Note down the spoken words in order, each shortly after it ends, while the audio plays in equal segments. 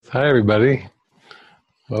Hi, everybody.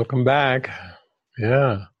 Welcome back.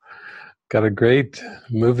 Yeah, got a great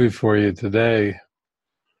movie for you today.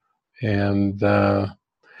 And,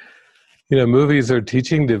 movies are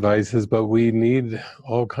teaching devices, but we need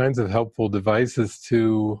all kinds of helpful devices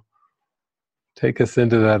to take us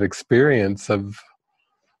into that experience of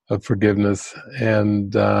forgiveness.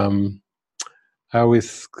 And I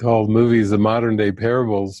always call movies the modern day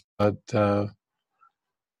parables, but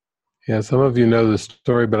some of you know the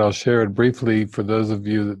story, but I'll share it briefly for those of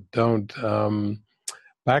you that don't.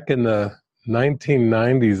 Back in the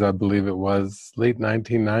 1990s, I believe it was, late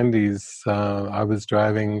 1990s, I was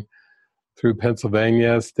driving through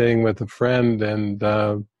Pennsylvania, staying with a friend, and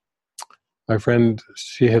my friend,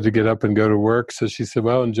 she had to get up and go to work, so she said,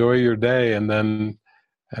 well, enjoy your day. And then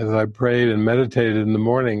as I prayed and meditated in the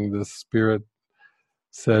morning, the Spirit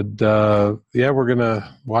said, we're going to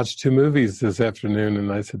watch two movies this afternoon.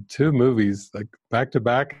 And I said, two movies, like back to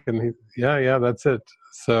back? And yeah, that's it.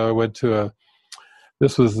 So I went to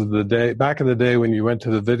this was the day, back in the day when you went to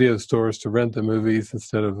the video stores to rent the movies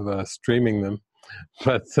instead of streaming them.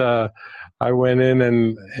 But I went in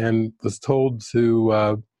and was told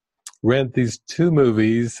to rent these two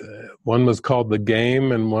movies. One was called The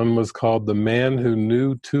Game and one was called The Man Who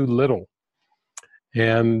Knew Too Little.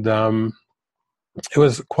 And it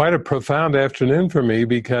was quite a profound afternoon for me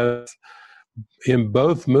because in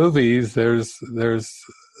both movies there's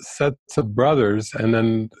sets of brothers, and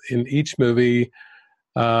then in each movie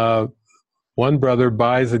one brother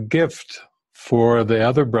buys a gift for the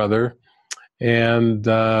other brother, and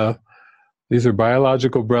these are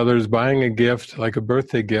biological brothers buying a gift, like a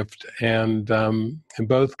birthday gift. And in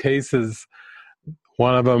both cases,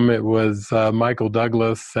 one of them, it was Michael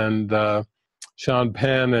Douglas and Sean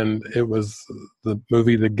Penn, and it was the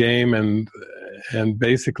movie The Game, and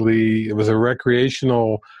basically it was a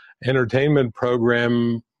recreational entertainment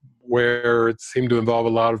program where it seemed to involve a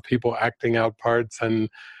lot of people acting out parts and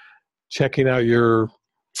checking out your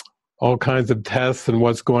all kinds of tests and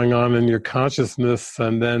what's going on in your consciousness.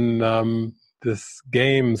 And then this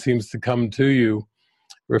game seems to come to you,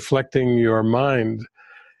 reflecting your mind.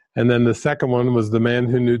 And then the second one was The Man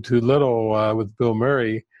Who Knew Too Little with Bill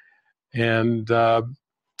Murray. And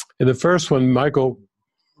in the first one, Michael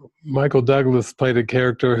Douglas played a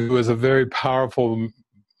character who was a very powerful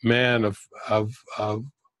man of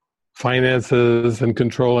finances and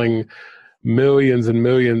controlling millions and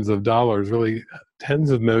millions of dollars, really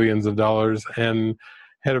tens of millions of dollars, and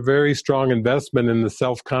had a very strong investment in the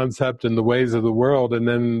self-concept and the ways of the world. And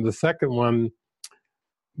then the second one,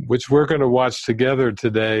 which we're going to watch together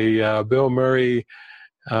today, Bill Murray,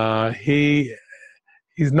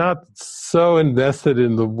 he's not so invested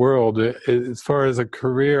in the world. As far as a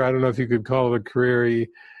career, I don't know if you could call it a career.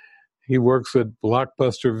 He works with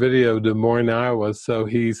Blockbuster Video, Des Moines, Iowa. So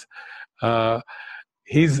he's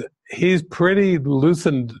pretty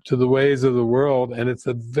loosened to the ways of the world, and it's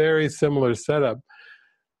a very similar setup.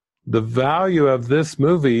 The value of this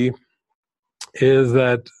movie is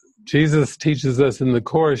that Jesus teaches us in the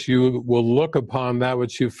Course, you will look upon that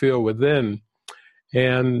which you feel within.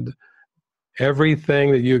 And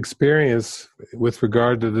everything that you experience with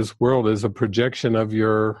regard to this world is a projection of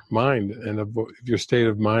your mind and of your state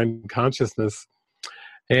of mind consciousness.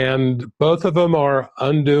 And both of them are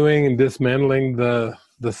undoing and dismantling the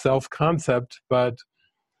self-concept. But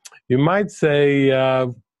you might say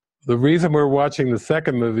the reason we're watching the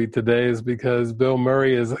second movie today is because Bill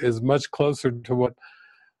Murray is much closer to what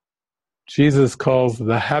Jesus calls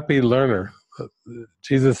the happy learner.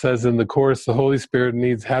 Jesus says in the Course, the Holy Spirit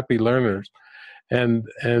needs happy learners. And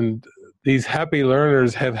these happy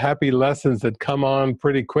learners have happy lessons that come on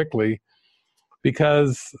pretty quickly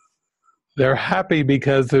because they're happy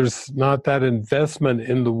because there's not that investment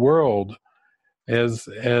in the world as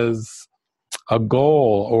a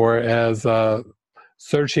goal or as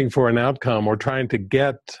searching for an outcome or trying to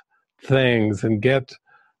get things and get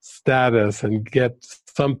status and get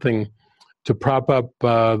something to prop up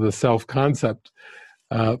the self-concept.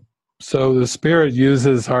 So the Spirit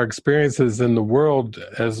uses our experiences in the world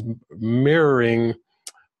as mirroring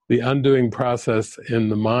the undoing process in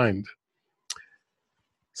the mind.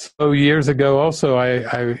 So years ago also,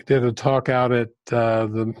 I did a talk out at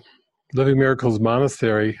the Living Miracles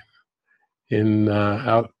Monastery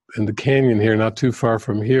out in the canyon here, not too far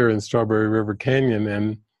from here in Strawberry River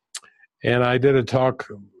Canyon. And I did a talk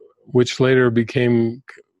which later became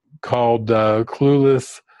called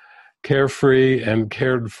Clueless, Carefree, and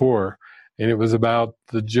Cared For. And it was about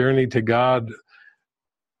the journey to God,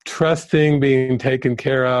 trusting being taken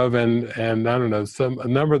care of, and I don't know, a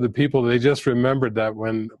number of the people, they just remembered that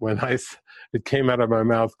when I it came out of my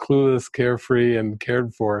mouth, clueless, carefree, and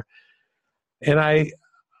cared for. And I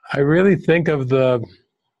really think of the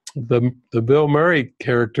Bill Murray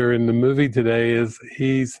character in the movie today is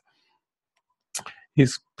he's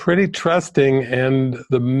pretty trusting, and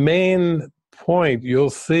the main point you'll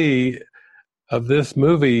see of this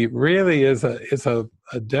movie really is a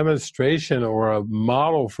demonstration or a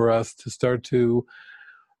model for us to start to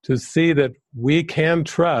see that we can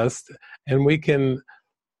trust, and we can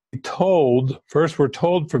be told. First, we're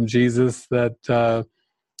told from Jesus that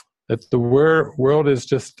the world is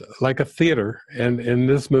just like a theater, and in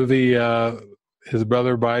this movie, his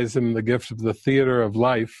brother buys him the gift of the theater of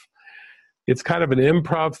life. It's kind of an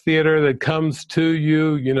improv theater that comes to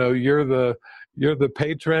you. You know, you're the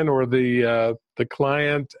patron or the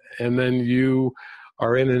client, and then you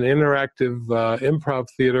are in an interactive improv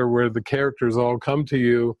theater where the characters all come to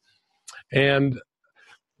you, and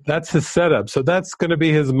that's his setup. So that's going to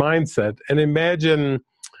be his mindset. And imagine,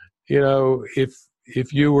 you know,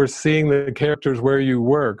 if you were seeing the characters where you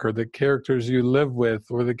work, or the characters you live with,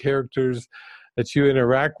 or the characters that you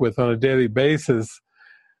interact with on a daily basis.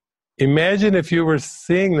 Imagine if you were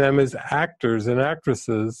seeing them as actors and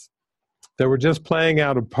actresses that were just playing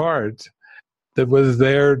out a part that was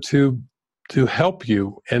there to help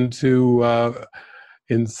you and to,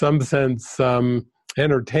 in some sense,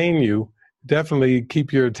 entertain you, definitely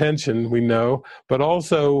keep your attention, we know, but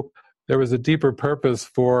also there was a deeper purpose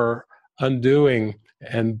for undoing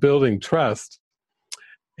and building trust.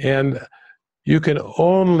 And you can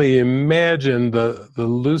only imagine the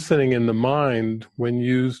loosening in the mind when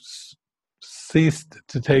you ceased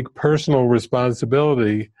to take personal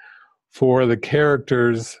responsibility for the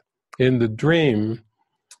characters in the dream,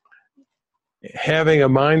 having a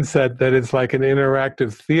mindset that it's like an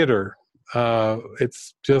interactive theater.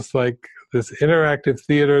 It's just like this interactive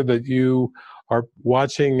theater that you are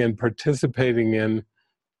watching and participating in.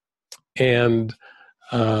 And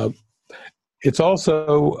it's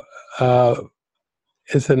also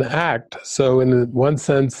it's an act. So in one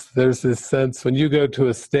sense, there's this sense when you go to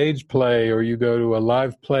a stage play, or you go to a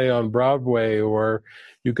live play on Broadway, or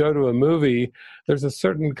you go to a movie, there's a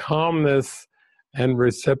certain calmness and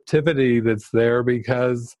receptivity that's there,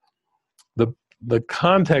 because the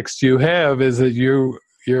context you have is that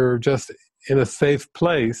you're just in a safe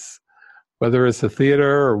place, whether it's a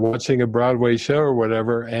theater or watching a Broadway show or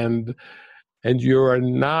whatever, and you're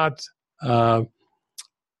not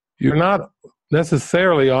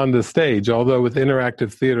necessarily on the stage, although with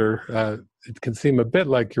interactive theater, it can seem a bit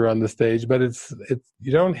like you're on the stage, but it's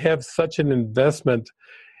you don't have such an investment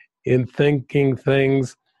in thinking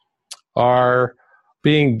things are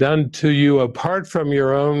being done to you apart from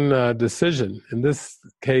your own decision. In this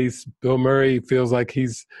case, Bill Murray feels like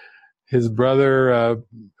his brother,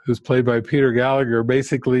 who's played by Peter Gallagher,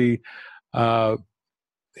 basically, Bill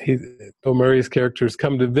Murray's characters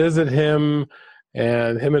come to visit him,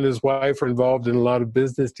 and him and his wife are involved in a lot of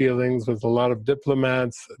business dealings with a lot of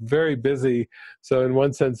diplomats, very busy. So in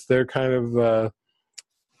one sense, they're kind of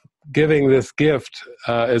giving this gift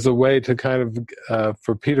as a way to kind of,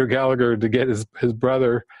 for Peter Gallagher to get his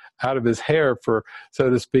brother out of his hair, so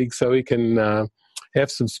to speak, so he can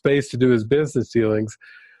have some space to do his business dealings.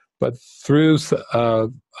 But through a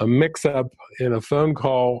mix-up in a phone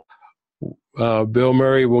call, Bill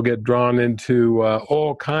Murray will get drawn into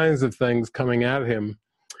all kinds of things coming at him,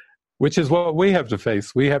 which is what we have to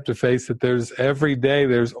face. We have to face that every day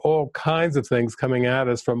there's all kinds of things coming at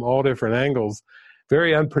us from all different angles.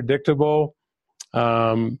 Very unpredictable.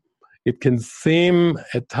 It can seem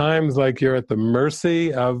at times like you're at the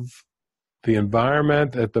mercy of the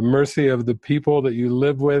environment, at the mercy of the people that you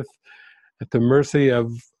live with, at the mercy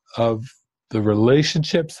of the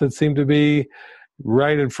relationships that seem to be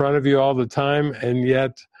right in front of you all the time. And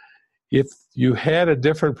yet, if you had a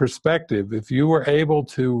different perspective, if you were able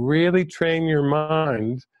to really train your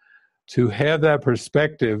mind to have that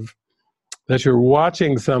perspective, that you're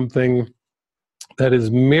watching something that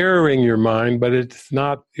is mirroring your mind, but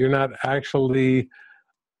you're not actually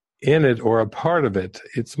in it or a part of it.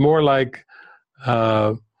 It's more like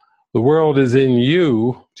the world is in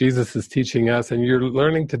you, Jesus is teaching us, and you're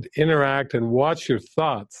learning to interact and watch your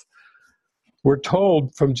thoughts. We're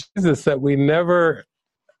told from Jesus that we never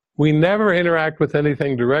interact with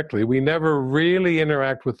anything directly. We never really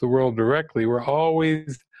interact with the world directly. We're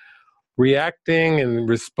always reacting and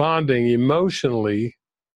responding emotionally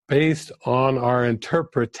based on our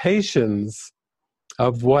interpretations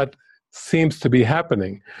of what seems to be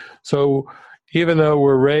happening. So even though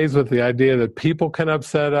we're raised with the idea that people can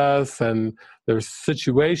upset us, and there's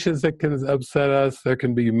situations that can upset us, there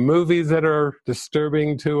can be movies that are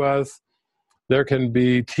disturbing to us, There can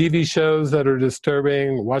be TV shows that are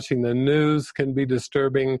disturbing. Watching the news can be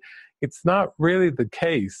disturbing. It's not really the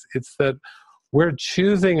case. It's that we're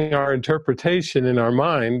choosing our interpretation in our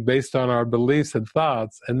mind based on our beliefs and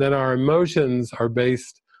thoughts, and then our emotions are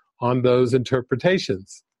based on those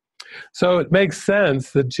interpretations. So it makes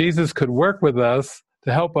sense that Jesus could work with us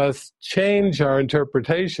to help us change our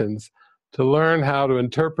interpretations, to learn how to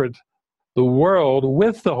interpret the world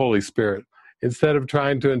with the Holy Spirit instead of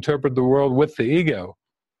trying to interpret the world with the ego.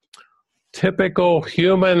 Typical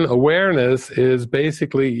human awareness is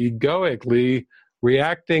basically egoically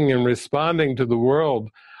reacting and responding to the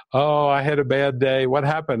world. Oh, I had a bad day. What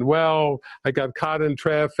happened? Well, I got caught in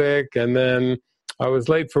traffic, and then I was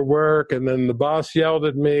late for work, and then the boss yelled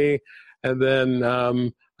at me, and then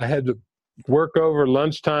I had to work over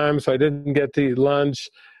lunchtime, so I didn't get to eat lunch,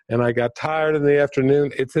 and I got tired in the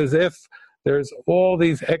afternoon. It's as if there's all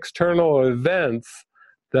these external events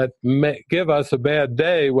that give us a bad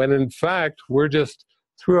day, when in fact we're just,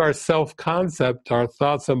 through our self-concept, our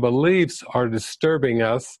thoughts and beliefs are disturbing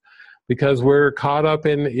us because we're caught up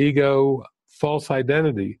in ego, false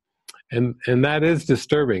identity. And that is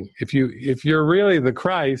disturbing. If you're really the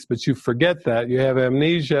Christ, but you forget that, you have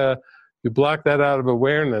amnesia, you block that out of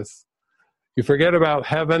awareness, you forget about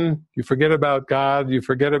heaven, you forget about God, you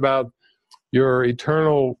forget about your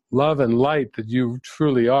eternal love and light that you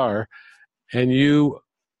truly are, and you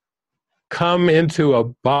come into a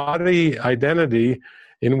body identity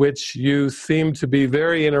in which you seem to be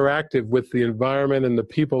very interactive with the environment and the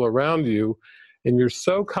people around you, and you're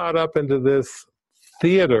so caught up into this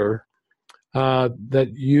theater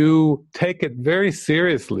that you take it very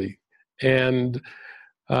seriously. And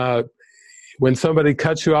when somebody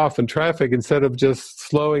cuts you off in traffic, instead of just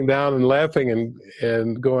slowing down and laughing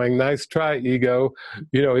and going, nice try, ego,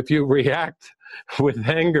 if you react with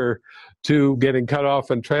anger to getting cut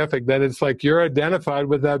off in traffic, then it's like you're identified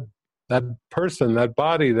with that person, that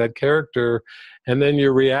body, that character, and then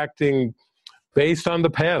you're reacting based on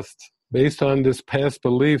the past, based on this past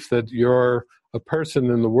belief that you're a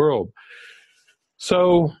person in the world.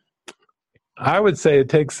 So I would say it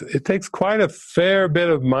takes quite a fair bit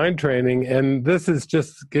of mind training, and this is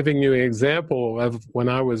just giving you an example of when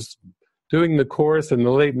I was doing the course in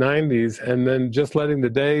the late 90s, and then just letting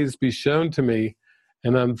the days be shown to me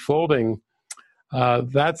and unfolding.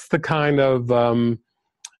 That's the kind of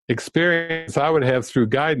experience I would have through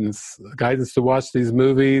guidance to watch these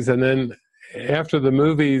movies. And then after the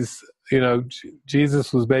movies,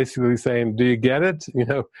 Jesus was basically saying, do you get it?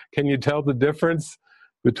 Can you tell the difference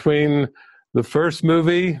between the first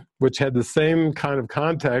movie, which had the same kind of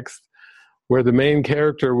context, where the main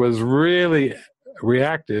character was really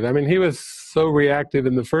reactive? I mean, he was so reactive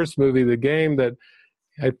in the first movie, The Game, that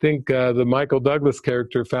I think the Michael Douglas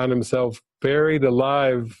character found himself buried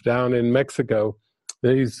alive down in Mexico.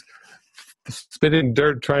 He's spitting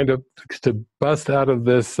dirt trying to bust out of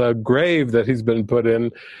this grave that he's been put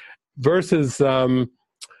in, versus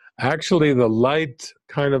actually the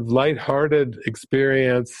lighthearted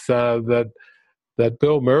experience that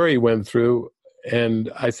Bill Murray went through.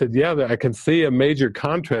 And I said, yeah, I can see a major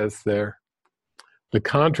contrast there. The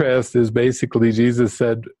contrast is basically, Jesus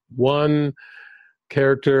said, one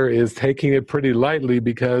character is taking it pretty lightly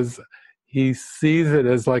because he sees it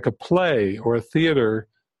as like a play or a theater,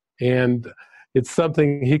 and it's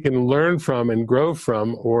something he can learn from and grow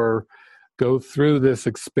from, or go through this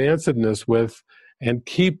expansiveness with and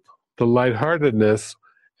keep the lightheartedness.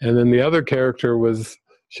 And then the other character was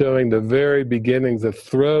showing the very beginnings, the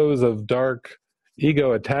throes of dark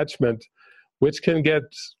ego attachment, which can get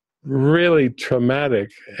really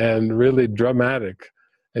traumatic and really dramatic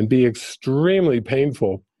and be extremely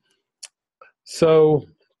painful. So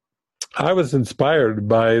I was inspired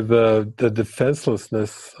by the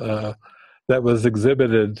defenselessness that was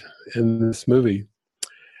exhibited in this movie.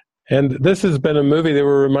 And this has been a movie they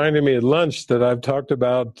were reminding me at lunch that I've talked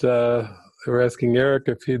about. They were asking Eric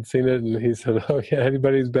if he'd seen it, and he said, oh yeah,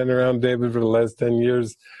 anybody who's been around David for the last 10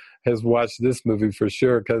 years has watched this movie for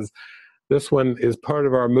sure, because this one is part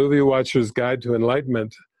of our Movie Watcher's Guide to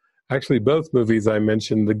Enlightenment. Actually, both movies I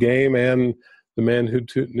mentioned, The Game and The Man Who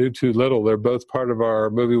Knew Too Little, they're both part of our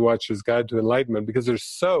Movie Watcher's Guide to Enlightenment because they're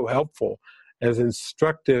so helpful as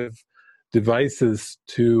instructive devices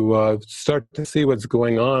to start to see what's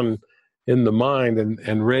going on in the mind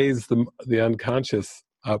and raise the unconscious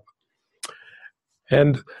up.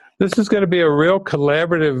 And this is going to be a real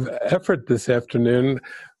collaborative effort this afternoon.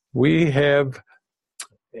 We have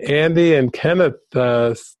Andy and Kenneth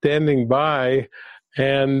standing by.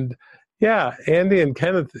 And yeah, Andy and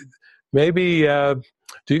Kenneth, maybe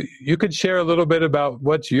you could share a little bit about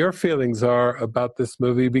what your feelings are about this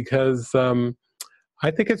movie, because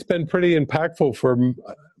I think it's been pretty impactful for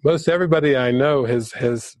most everybody I know has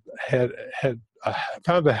had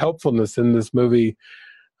found a helpfulness in this movie,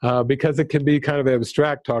 because it can be kind of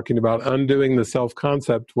abstract, talking about undoing the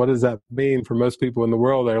self-concept. What does that mean for most people in the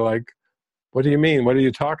world? They're like, what do you mean? What are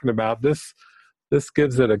you talking about? This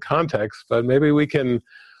gives it a context, but maybe we can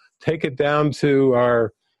take it down to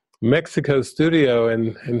our Mexico studio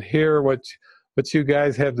and hear what you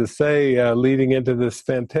guys have to say leading into this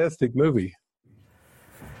fantastic movie.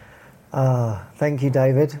 Thank you,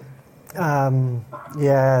 David.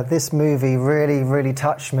 This movie really, really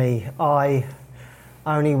touched me. I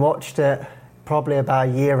only watched it probably about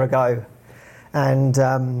a year ago, and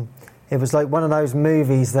it was like one of those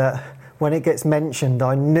movies that when it gets mentioned,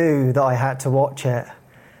 I knew that I had to watch it,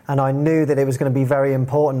 and I knew that it was going to be very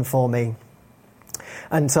important for me.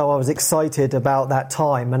 And so I was excited about that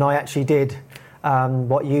time, and I actually did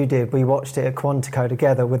what you did. We watched it at Quantico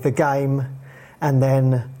together with The Game and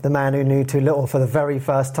then The Man Who Knew Too Little for the very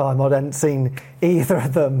first time. I hadn't seen either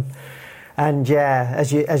of them. And yeah,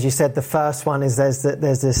 as you said, the first one is there's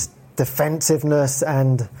this defensiveness,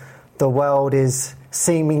 and the world is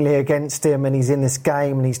seemingly against him, and he's in this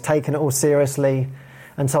game and he's taken it all seriously.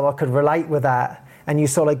 And so I could relate with that. And you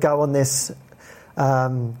sort of go on this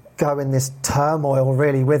go in this turmoil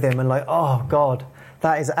really with him, and like, oh God,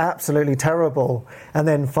 that is absolutely terrible. And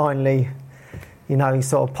then finally, he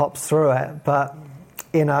sort of pops through it, but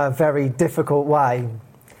in a very difficult way.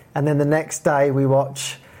 And then the next day we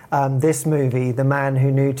watch this movie, The Man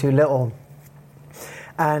Who Knew Too Little.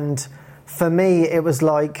 And for me, it was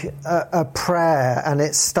like a prayer, and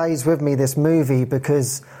it stays with me, this movie,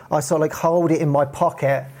 because I sort of like hold it in my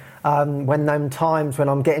pocket when them times when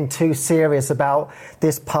I'm getting too serious about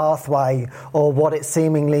this pathway or what it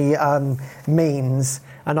seemingly means.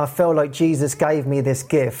 And I feel like Jesus gave me this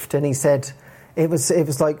gift, and he said, it was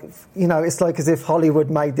like, it's like as if Hollywood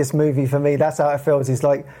made this movie for me. That's how it feels. He's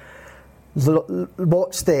like,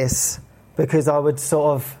 watch this, because I would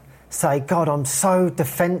sort of say, God, I'm so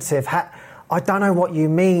defensive. I don't know what you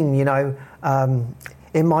mean,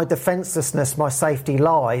 in my defenselessness, my safety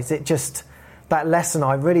lies. That lesson,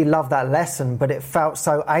 I really love that lesson, but it felt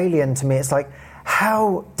so alien to me. It's like,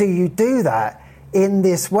 how do you do that in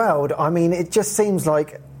this world? I mean, it just seems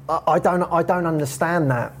like I don't understand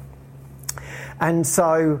that. And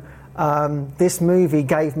so this movie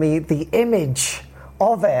gave me the image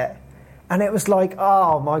of it, and it was like,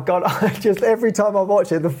 oh my God! Every time I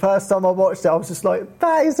watch it, the first time I watched it, I was just like,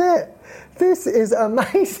 that is it. This is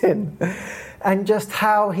amazing. And just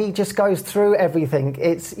how he just goes through everything.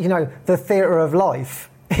 It's, the theatre of life.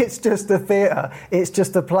 It's just a theatre. It's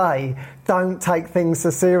just a play. Don't take things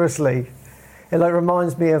so seriously. It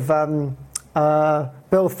reminds me of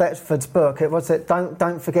Bill Thetford's book.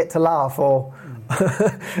 Don't forget to laugh, or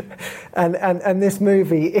and this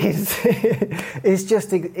movie is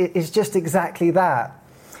just exactly that.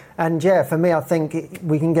 And yeah, for me, I think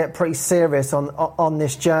we can get pretty serious on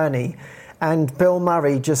this journey. And Bill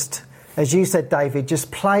Murray, just as you said, David,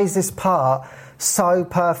 just plays this part so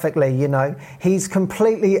perfectly. He's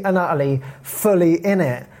completely and utterly fully in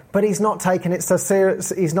it, but he's not taking it so serious.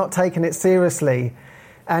 He's not taking it seriously.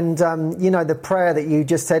 And the prayer that you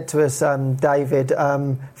just said to us, David,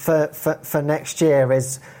 for next year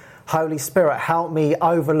is, Holy Spirit, help me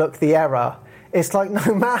overlook the error. It's like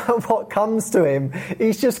no matter what comes to him,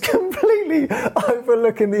 he's just completely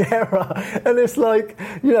overlooking the error. And it's like,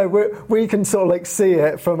 we can sort of like see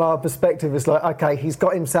it from our perspective. It's like, okay, he's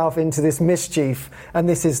got himself into this mischief, and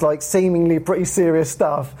this is like seemingly pretty serious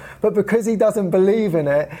stuff. But because he doesn't believe in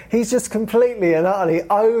it, he's just completely and utterly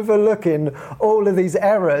overlooking all of these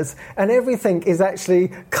errors. And everything is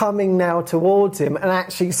actually coming now towards him and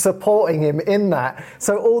actually supporting him in that.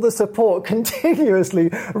 So all the support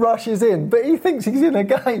continuously rushes in. But he thinks he's in a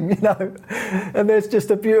game, And there's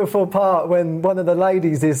just a beautiful part when one of the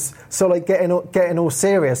ladies is sort of like getting all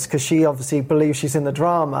serious, because she obviously believes she's in the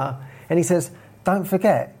drama, and he says, "Don't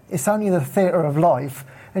forget, it's only the theatre of life."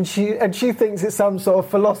 And she thinks it's some sort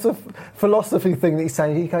of philosophy thing that he's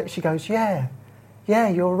saying. She goes, "Yeah,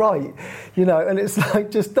 you're right," And it's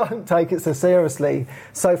like, just don't take it so seriously.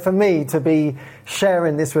 So for me to be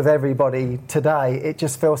sharing this with everybody today, it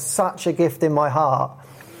just feels such a gift in my heart.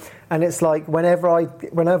 And it's like whenever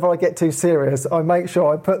I get too serious, I make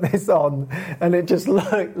sure I put this on, and it just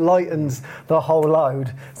lightens the whole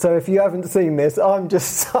load. So if you haven't seen this, I'm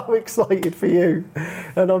just so excited for you,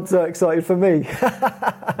 and I'm so excited for me.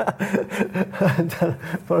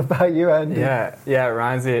 What about you, Andy? Yeah, it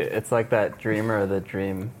reminds me. It's like that dreamer of the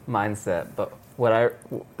dream mindset. But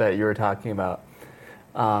that you were talking about,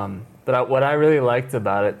 What I really liked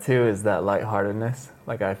about it too is that lightheartedness.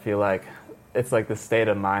 Like I feel like it's like the state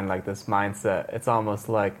of mind, like this mindset. It's almost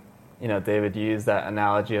like, David, you used that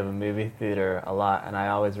analogy of a movie theater a lot, and I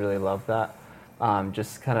always really love that.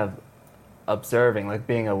 Just kind of observing, like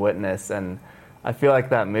being a witness. And I feel like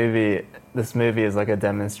this movie is like a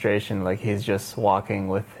demonstration, like he's just walking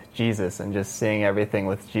with Jesus and just seeing everything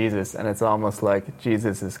with Jesus. And it's almost like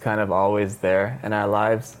Jesus is kind of always there in our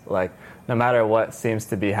lives. Like no matter what seems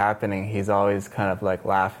to be happening, he's always kind of like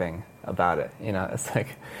laughing about it. It's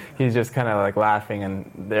like he's just kind of like laughing,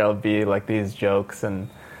 and there'll be like these jokes and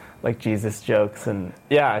like Jesus jokes. And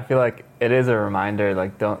yeah, I feel like it is a reminder,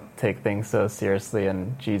 like don't take things so seriously,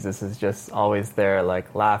 and Jesus is just always there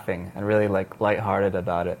like laughing and really like lighthearted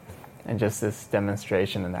about it, and just this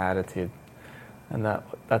demonstration and attitude. And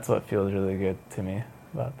that's what feels really good to me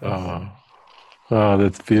about this. Oh,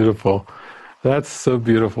 that's beautiful. That's so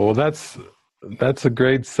beautiful. That's a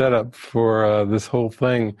great setup for this whole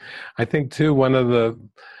thing. I think too, one of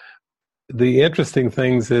the interesting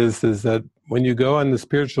things is that when you go on the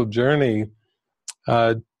spiritual journey,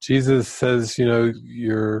 Jesus says,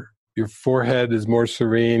 your forehead is more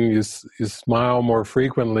serene, you smile more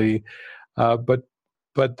frequently, but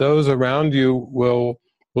those around you will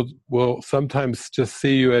sometimes just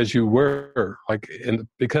see you as you were,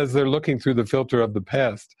 because they're looking through the filter of the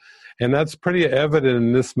past. And that's pretty evident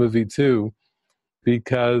in this movie too,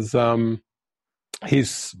 because Bill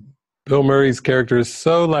Murray's character is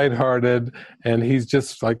so lighthearted, and he's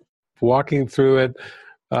just like walking through it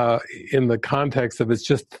in the context of it's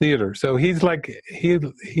just theater. So he's like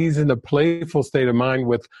he's in a playful state of mind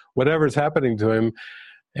with whatever's happening to him,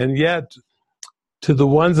 and yet to the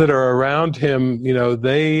ones that are around him,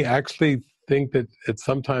 they actually think that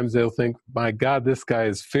sometimes they'll think, my God, this guy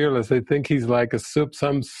is fearless. They think he's like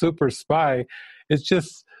some super spy. He's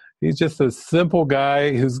just a simple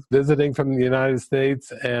guy who's visiting from the United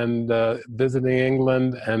States and visiting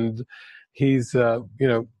England, and he's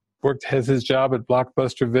has his job at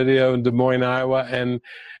Blockbuster Video in Des Moines, Iowa, and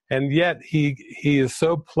yet he is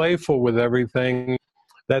so playful with everything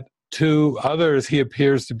that to others he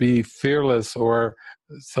appears to be fearless or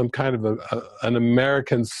some kind of an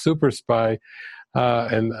American super spy.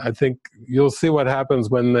 And I think you'll see what happens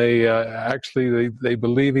when they they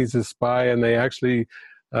believe he's a spy, and they actually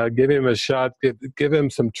give him a shot, give him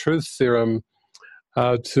some truth serum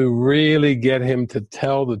to really get him to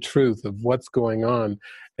tell the truth of what's going on.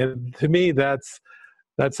 And to me, that's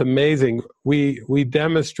amazing. We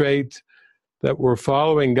demonstrate that we're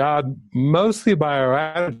following God mostly by our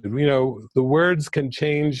attitude. The words can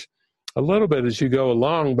change a little bit as you go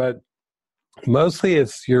along, but mostly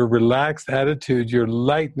it's your relaxed attitude, your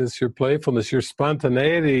lightness, your playfulness, your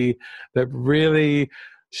spontaneity that really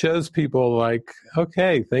shows people like,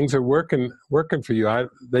 okay, things are working for you.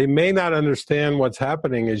 They may not understand what's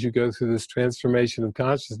happening as you go through this transformation of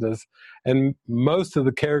consciousness, and most of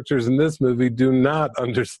the characters in this movie do not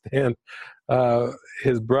understand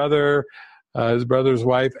his brother's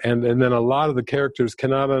wife, and then a lot of the characters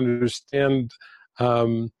cannot understand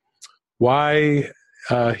why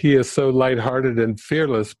he is so lighthearted and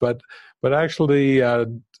fearless, but actually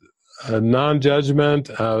non-judgment,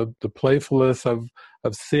 the playfulness of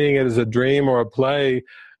seeing it as a dream or a play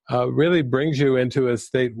really brings you into a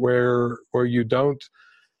state where you don't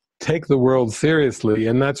take the world seriously.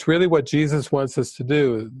 And that's really what Jesus wants us to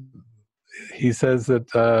do. He says that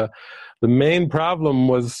the main problem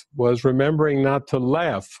was remembering not to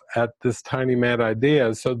laugh at this tiny mad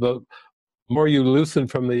idea. So the more you loosen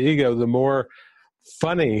from the ego, the more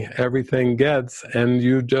funny everything gets, and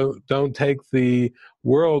you don't take the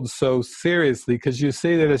world so seriously, because you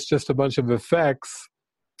see that it's just a bunch of effects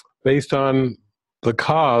based on the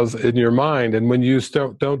cause in your mind. And when you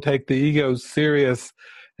don't take the ego serious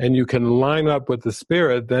and you can line up with the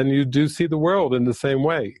spirit, then you do see the world in the same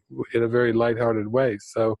way, in a very lighthearted way.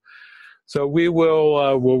 So we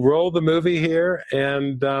will we'll roll the movie here,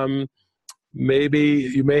 and maybe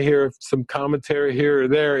you may hear some commentary here or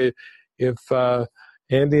there. If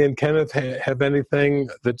Andy and Kenneth have anything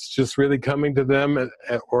that's just really coming to them,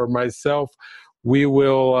 or myself, we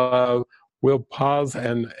will we'll pause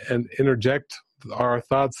and interject our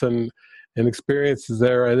thoughts and experiences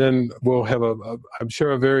there, and then we'll have I'm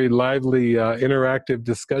sure a very lively interactive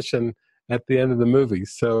discussion at the end of the movie.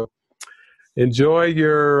 So enjoy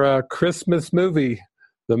your Christmas movie,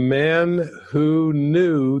 The Man Who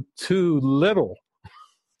Knew Too Little.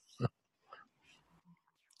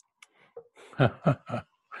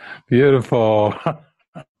 Beautiful.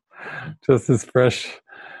 Just as fresh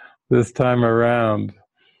this time around.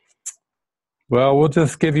 Well, we'll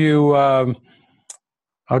just give you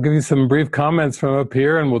I'll give you some brief comments from up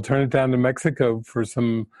here, and we'll turn it down to Mexico for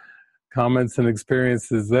some comments and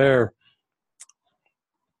experiences there.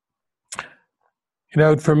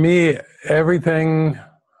 For me, everything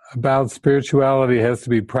about spirituality has to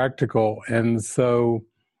be practical. And so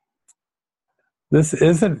this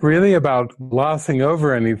isn't really about glossing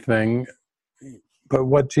over anything, but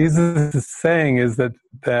what Jesus is saying is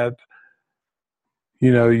that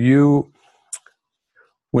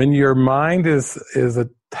when your mind is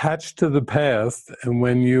attached to the past, and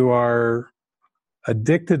when you are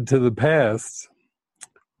addicted to the past,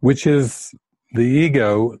 which is the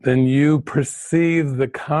ego, then you perceive the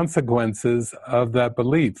consequences of that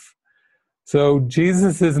belief. So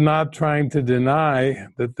Jesus is not trying to deny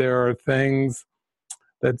that there are things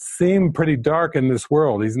that seem pretty dark in this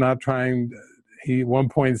world. He's not trying. He at one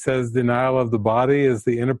point says denial of the body is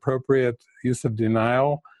the inappropriate use of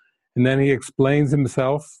denial. And then he explains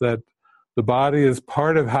himself that the body is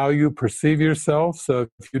part of how you perceive yourself. So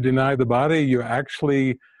if you deny the body, you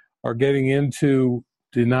actually are getting into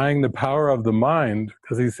denying the power of the mind,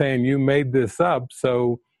 because he's saying you made this up.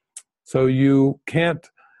 So you can't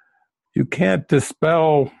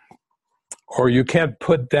dispel, or you can't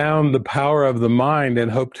put down the power of the mind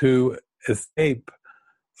and hope to escape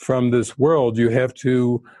from this world. You have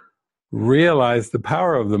to realize the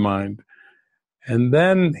power of the mind. And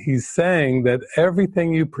then he's saying that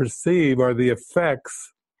everything you perceive are the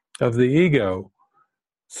effects of the ego.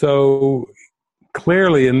 So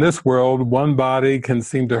clearly in this world, one body can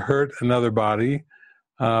seem to hurt another body.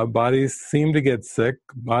 Bodies seem to get sick.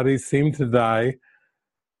 Bodies seem to die.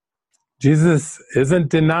 Jesus isn't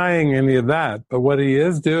denying any of that, but what he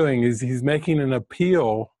is doing is he's making an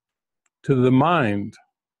appeal to the mind.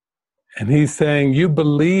 And he's saying, you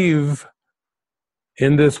believe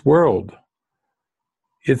in this world.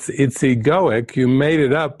 It's egoic. You made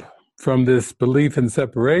it up from this belief in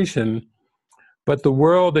separation, but the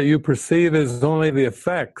world that you perceive is only the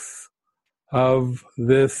effects of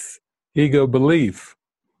this ego belief.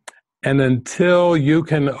 And until you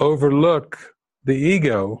can overlook the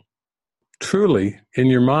ego truly in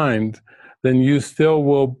your mind, then you still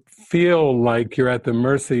will feel like you're at the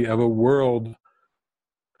mercy of a world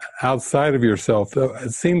outside of yourself.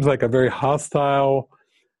 It seems like a very hostile,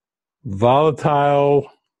 volatile,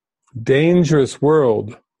 dangerous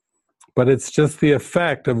world, but it's just the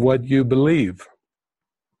effect of what you believe.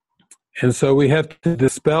 And so we have to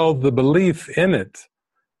dispel the belief in it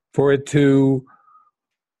for it to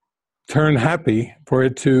turn happy, for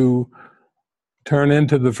it to turn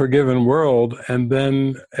into the forgiven world. And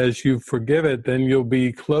then as you forgive it, then you'll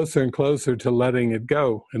be closer and closer to letting it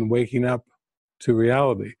go and waking up to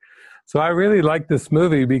reality. So I really like this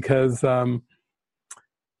movie because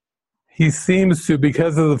he seems to,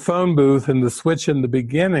 because of the phone booth and the switch in the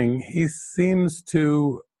beginning, he seems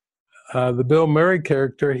to, the Bill Murray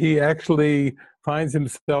character, he actually finds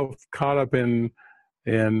himself caught up in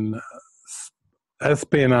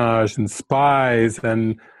espionage and spies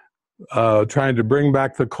and trying to bring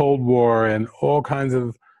back the Cold War and all kinds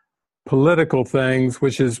of political things,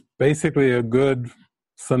 which is basically a good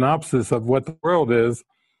synopsis of what the world is.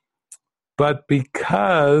 But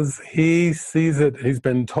because he sees it, he's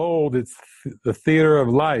been told it's the theater of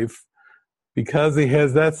life, because he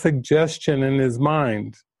has that suggestion in his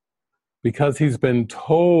mind, because he's been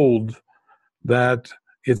told that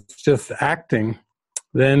it's just acting,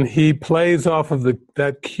 then he plays off of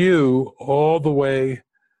that cue all the way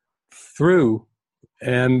through,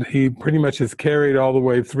 and he pretty much is carried all the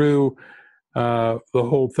way through the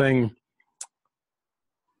whole thing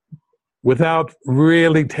without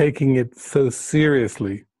really taking it so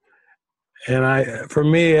seriously. And for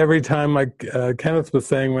me, every time, like Kenneth was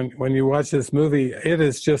saying, when you watch this movie, it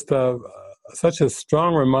is just such a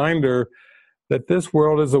strong reminder that this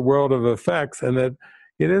world is a world of effects, and that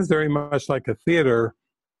it is very much like a theater.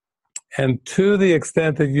 And to the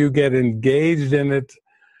extent that you get engaged in it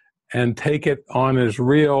and take it on as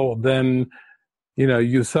real, then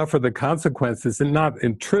you suffer the consequences, and not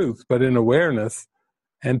in truth, but in awareness.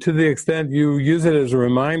 And to the extent you use it as a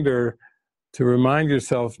reminder to remind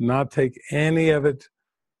yourself not take any of it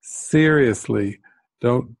seriously.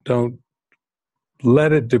 Don't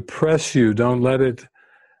let it depress you. Don't let it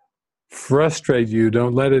frustrate you.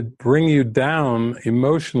 Don't let it bring you down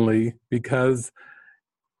emotionally, because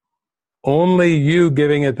only you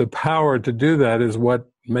giving it the power to do that is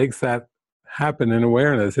what makes that happen in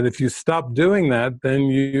awareness. And if you stop doing that, then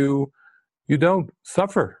you don't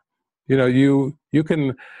suffer. You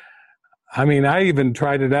can, I even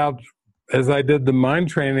tried it out as I did the mind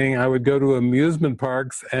training. I would go to amusement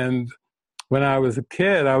parks, and when I was a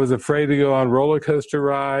kid, I was afraid to go on roller coaster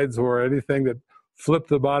rides or anything that flip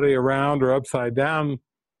the body around or upside down,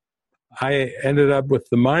 I ended up with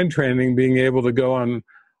the mind training, being able to go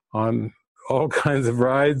on all kinds of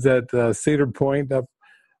rides at Cedar Point up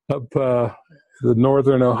the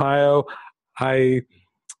northern Ohio. I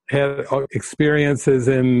had experiences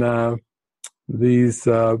in these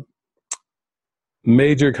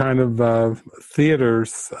major kind of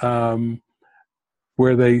theaters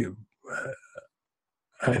where they,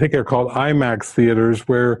 I think they're called IMAX theaters,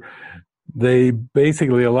 where they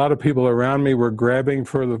basically, a lot of people around me were grabbing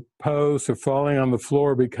for the posts or falling on the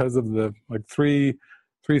floor because of the like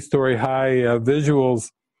three-story high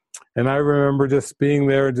visuals. And I remember just being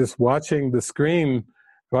there, just watching the screen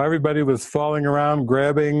while everybody was falling around,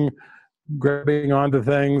 grabbing onto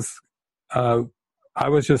things. I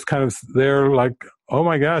was just kind of there like, oh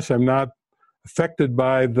my gosh, I'm not affected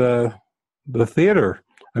by the theater.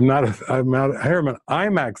 I'm here I'm an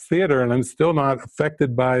IMAX theater, and I'm still not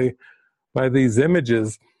affected by these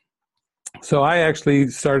images. So I actually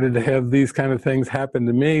started to have these kind of things happen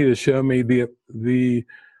to me to show me the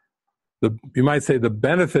you might say the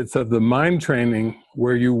benefits of the mind training,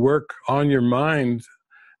 where you work on your mind,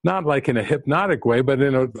 not like in a hypnotic way, but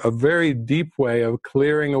in a very deep way of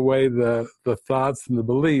clearing away the thoughts and the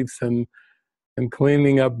beliefs and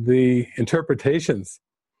cleaning up the interpretations.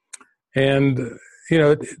 And, you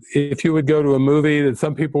know, if you would go to a movie that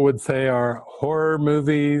some people would say are horror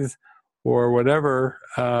movies or whatever,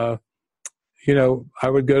 you know, I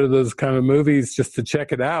would go to those kind of movies just to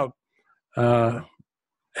check it out. And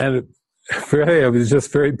it was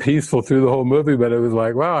just very peaceful through the whole movie, but it was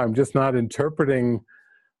like, wow, I'm just not interpreting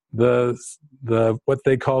the what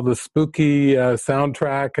they call the spooky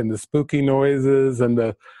soundtrack and the spooky noises and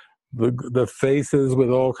the faces with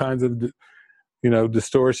all kinds of, you know,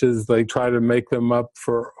 distortions. They try to make them up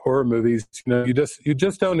for horror movies. You know, you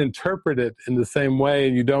just don't interpret it in the same way,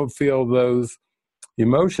 and you don't feel those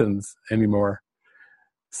emotions anymore.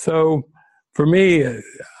 So for me,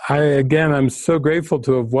 I'm so grateful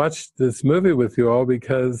to have watched this movie with you all,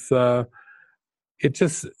 because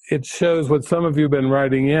it shows what some of you have been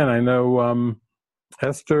writing in. I know,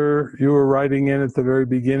 Esther, you were writing in at the very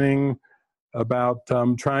beginning about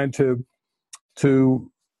trying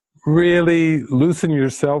to really loosen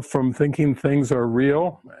yourself from thinking things are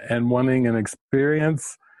real and wanting an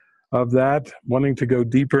experience of that, wanting to go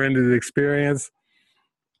deeper into the experience.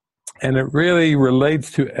 And it really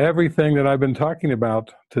relates to everything that I've been talking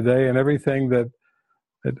about today and everything that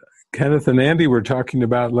Kenneth and Andy were talking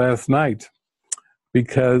about last night,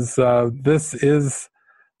 because this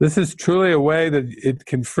is truly a way that it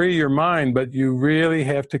can free your mind, but you really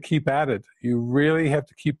have to keep at it. You really have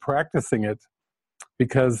to keep practicing it,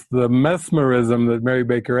 because the mesmerism that Mary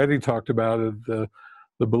Baker Eddy talked about, the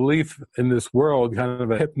belief in this world, kind of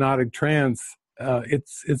a hypnotic trance,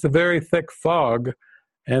 it's a very thick fog.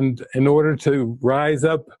 And in order to rise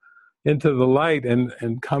up into the light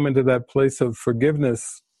and come into that place of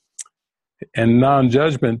forgiveness and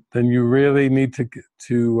non-judgment, then you really need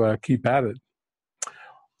to keep at it.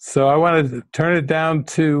 So I wanted to turn it down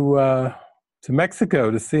to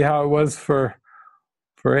Mexico to see how it was for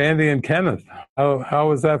Andy and Kenneth. How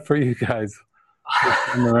was that for you guys?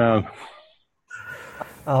 Around.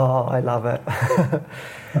 Oh, I love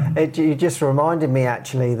it. You just reminded me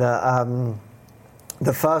actually that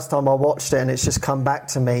the first time I watched it, and it's just come back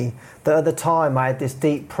to me, that at the time I had this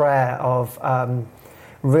deep prayer of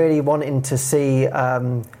really wanting to see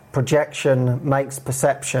projection makes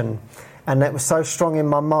perception. And that was so strong in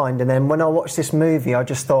my mind. And then when I watched this movie, I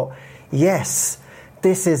just thought, yes,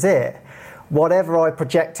 this is it. Whatever I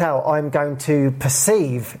project out, I'm going to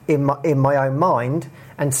perceive in my own mind.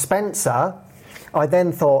 And Spencer, I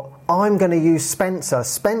then thought, I'm going to use Spencer.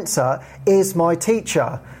 Spencer is my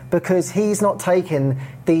teacher, because he's not taking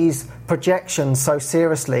these projections so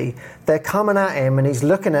seriously. They're coming at him and he's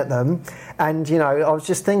looking at them. And, you know, I was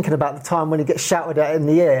just thinking about the time when he gets shouted at in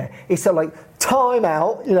the ear. He's sort of like, time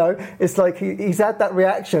out, you know. It's like he's had that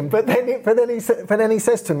reaction. But then he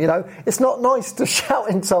says to him, you know, it's not nice to shout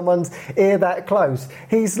in someone's ear that close.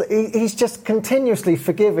 He's just continuously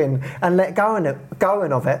forgiving and let going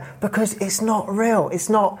of it, because it's not real. It's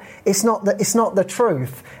not the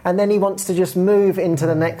truth. And then he wants to just move into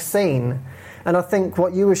the next scene. And I think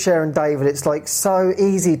what you were sharing, David, it's like so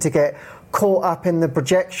easy to get caught up in the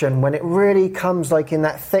projection when it really comes like in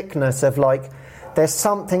that thickness of like, there's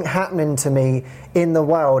something happening to me in the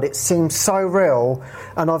world. It seems so real,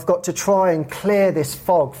 and I've got to try and clear this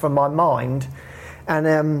fog from my mind.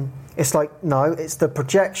 And it's like, no, it's the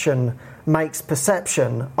projection makes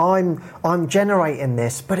perception. I'm generating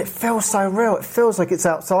this, but it feels so real. It feels like it's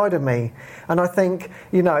outside of me. And I think,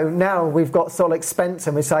 now we've got sort of like Spencer,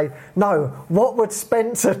 and we say, no, what would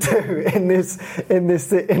Spencer do in this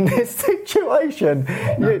situation?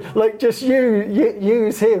 Just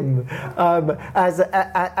use him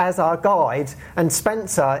as our guide. And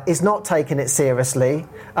Spencer is not taking it seriously.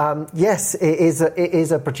 Yes, it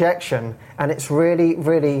is a projection, and it's really,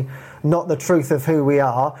 really not the truth of who we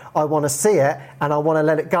are. I want to see it, and I want to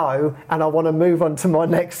let it go, and I want to move on to my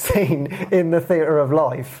next scene in the theatre of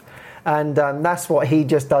life. And that's what he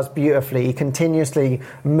just does beautifully. He continuously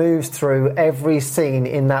moves through every scene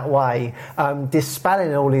in that way,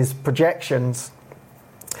 dispelling all his projections.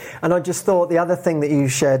 And I just thought the other thing that you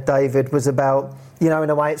shared, David, was about, in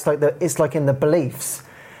a way, it's like in the beliefs.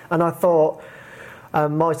 And I thought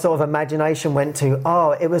my sort of imagination went to,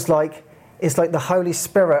 it's like the Holy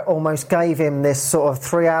Spirit almost gave him this sort of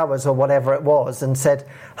 3 hours or whatever it was and said,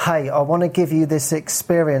 hey, I want to give you this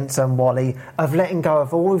experience, Wally, of letting go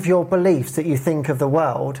of all of your beliefs that you think of the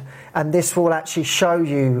world, and this will actually show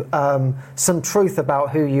you some truth about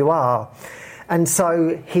who you are. And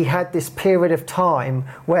so he had this period of time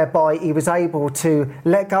whereby he was able to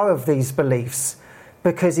let go of these beliefs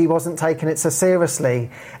because he wasn't taking it so seriously.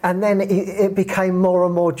 And then it became more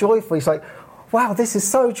and more joyful. He's like, wow, this is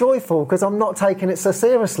so joyful because I'm not taking it so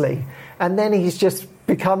seriously. And then he's just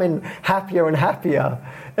becoming happier and happier.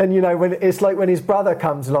 And, when his brother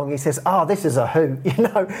comes along, he says, this is a hoot,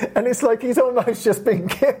 and it's like he's almost just been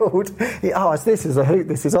killed. This is a hoot,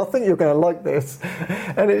 I think you're going to like this.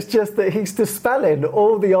 And it's just that he's dispelling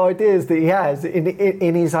all the ideas that he has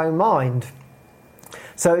in his own mind.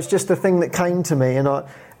 So it's just the thing that came to me, and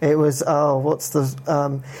it was,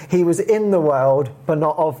 he was in the world, but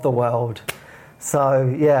not of the world.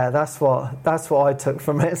 So yeah, that's what I took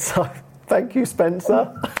from it. So thank you,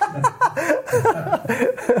 Spencer.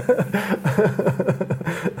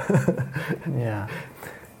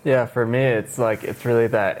 Yeah. For me, it's really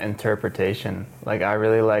that interpretation. Like I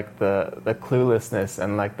really like the cluelessness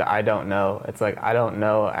and like the I don't know. It's like I don't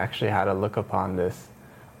know actually how to look upon this.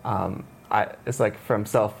 It's like from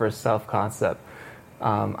self versus self concept.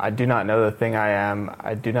 I do not know the thing I am.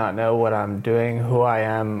 I do not know what I'm doing, who I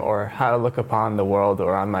am, or how to look upon the world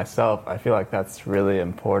or on myself. I feel like that's really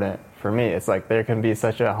important for me. It's like there can be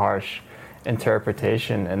such a harsh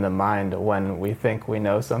interpretation in the mind when we think we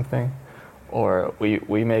know something, or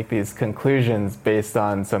we make these conclusions based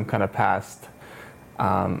on some kind of past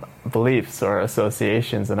beliefs or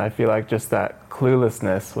associations. And I feel like just that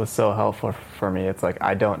cluelessness was so helpful for me. It's like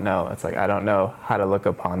I don't know. It's like I don't know how to look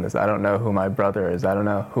upon this. I don't know who my brother is. I don't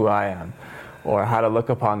know who I am, or how to look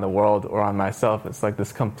upon the world or on myself. It's like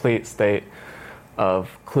this complete state of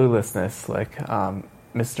cluelessness, like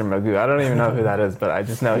Mr. Magoo. I don't even know who that is, but I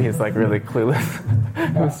just know he's like really clueless.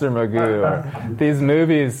 Mr. Magoo. Or these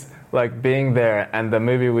movies, like being there, and the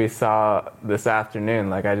movie we saw this afternoon,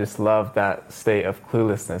 like I just love that state of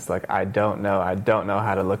cluelessness. Like I don't know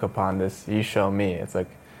how to look upon this. You show me. It's like,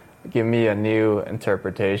 give me a new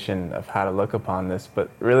interpretation of how to look upon this, but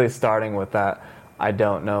really starting with that I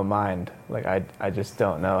don't know mind. Like I just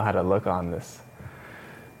don't know how to look on this.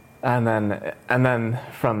 And then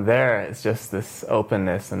from there it's just this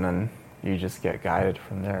openness, and then you just get guided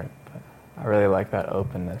from there. But I really like that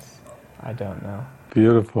openness. I don't know.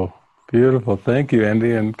 Beautiful. Thank you,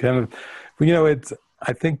 Andy. And kind of, it's,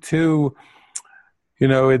 I think too,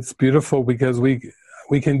 it's beautiful because we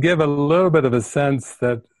can give a little bit of a sense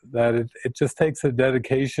that it just takes a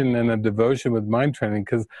dedication and a devotion with mind training.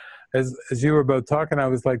 Because as you were both talking, I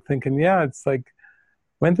was like thinking, it's like,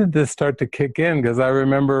 when did this start to kick in? Because I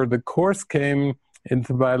remember the Course came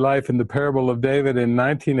into my life in the Parable of David in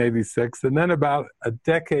 1986. And then about a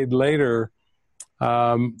decade later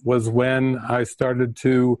was when I started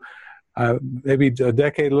to, maybe a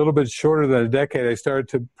decade, a little bit shorter than a decade, I started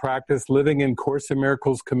to practice living in Course in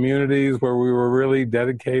Miracles communities where we were really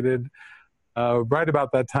dedicated. Right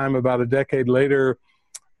about that time, about a decade later,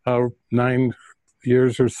 9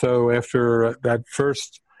 years or so after that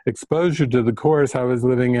first exposure to the Course, I was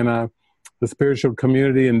living in the spiritual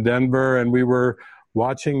community in Denver, and we were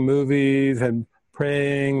watching movies and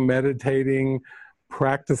praying, meditating,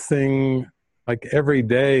 practicing like every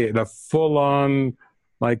day in a full-on,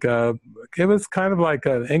 it was kind of like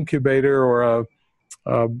an incubator or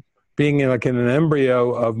being in an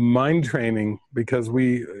embryo of mind training, because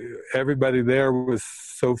everybody there was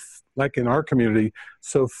so, like in our community,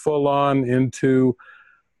 so full on into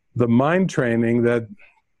the mind training that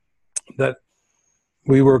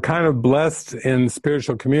we were kind of blessed in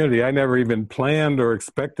spiritual community. I never even planned or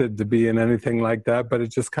expected to be in anything like that, but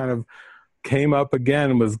it just kind of came up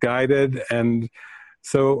again, was guided. And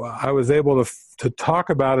so I was able to talk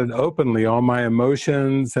about it openly, all my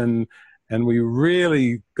emotions, and we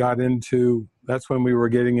really got into, that's when we were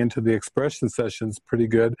getting into the expression sessions pretty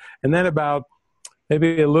good. And then about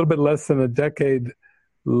maybe a little bit less than a decade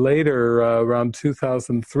later, around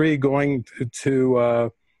 2003, going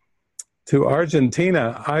to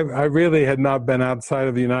Argentina. I really had not been outside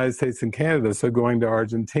of the United States and Canada, so going to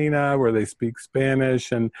Argentina where they speak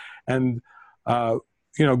Spanish and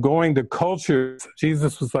going to cultures.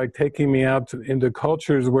 Jesus was like taking me out into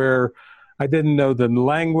cultures where I didn't know the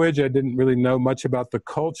language. I didn't really know much about the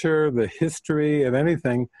culture, the history of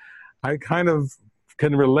anything. I kind of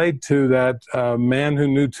can relate to that man who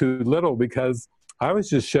knew too little, because I was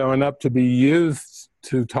just showing up to be used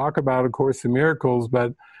to talk about A Course in Miracles,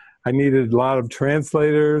 but I needed a lot of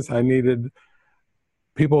translators. I needed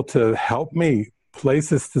people to help me,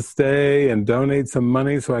 places to stay and donate some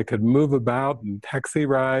money so I could move about, and taxi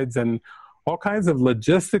rides and all kinds of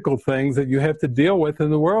logistical things that you have to deal with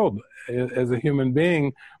in the world as a human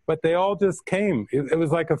being. But they all just came. It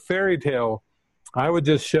was like a fairy tale. I would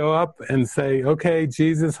just show up and say, okay,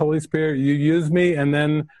 Jesus, Holy Spirit, you use me. And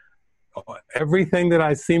then everything that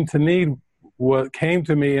I seemed to need came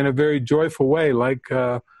to me in a very joyful way, like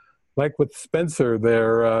with Spencer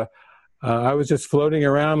there. I was just floating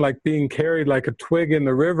around, like being carried like a twig in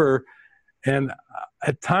the river. And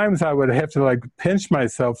at times I would have to like pinch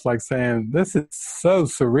myself, like saying, this is so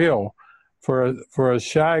surreal for a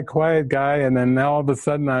shy, quiet guy. And then now all of a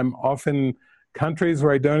sudden I'm off in countries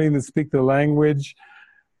where I don't even speak the language,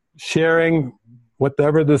 sharing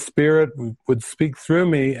whatever the Spirit would speak through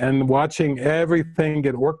me, and watching everything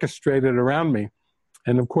get orchestrated around me.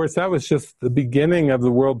 And of course, that was just the beginning of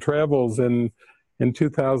the world travels in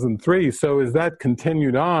 2003. So as that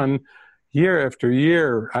continued on year after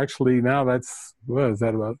year, actually now that's, what is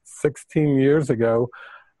that, about 16 years ago,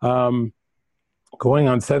 going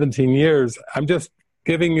on 17 years, I'm just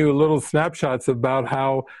giving you little snapshots about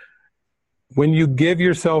how when you give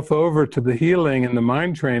yourself over to the healing and the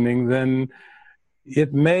mind training, then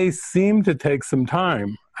it may seem to take some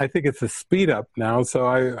time. I think it's a speed up now. So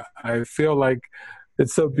I feel like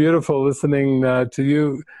it's so beautiful listening to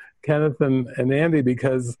you, Kenneth and Andy,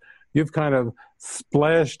 because you've kind of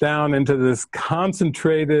splashed down into this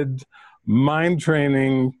concentrated mind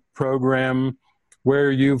training program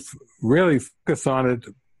where you've really focused on it,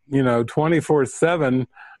 24/7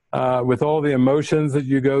 with all the emotions that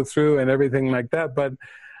you go through and everything like that. But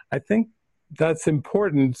I think that's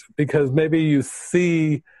important because maybe you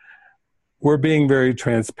see we're being very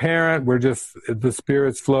transparent. We're just, the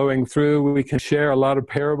Spirit's flowing through. We can share a lot of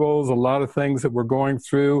parables, a lot of things that we're going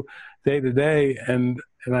through day to day. And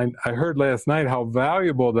I heard last night how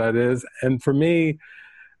valuable that is. And for me,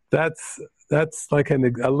 that's like a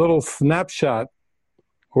little snapshot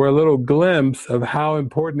or a little glimpse of how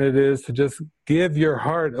important it is to just give your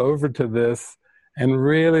heart over to this and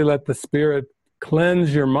really let the Spirit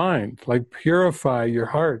cleanse your mind, like purify your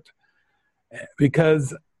heart.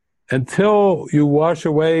 Because until you wash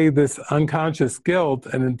away this unconscious guilt,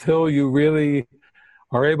 and until you really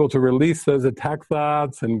are able to release those attack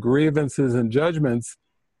thoughts and grievances and judgments,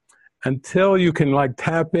 until you can like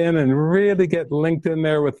tap in and really get linked in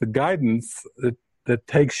there with the guidance that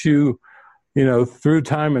takes you, through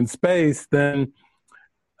time and space, then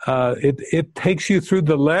it takes you through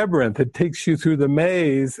the labyrinth. It takes you through the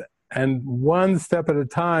maze, and one step at a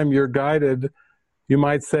time, you're guided, you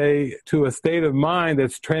might say, to a state of mind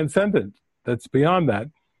that's transcendent, that's beyond that.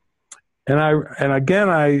 And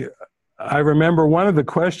I remember one of the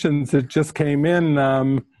questions that just came in.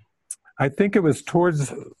 I think it was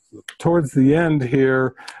towards the end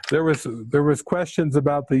here. There was questions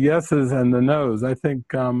about the yeses and the nos. I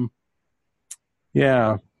think,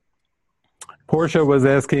 Portia was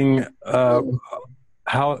asking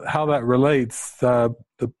how that relates, the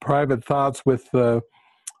private thoughts with the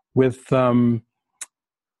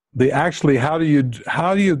actually, how do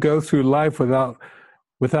you go through life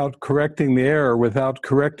without correcting the error, without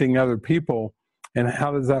correcting other people, and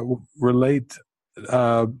how does that relate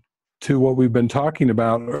to what we've been talking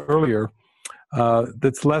about earlier?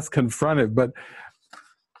 That's less confrontive, but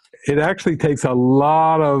it actually takes a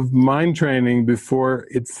lot of mind training before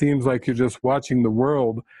it seems like you're just watching the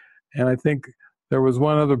world. And I think there was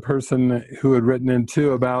one other person who had written in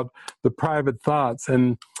too about the private thoughts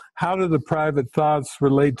and how do the private thoughts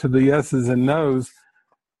relate to the yeses and nos.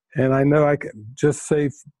 And I know I can just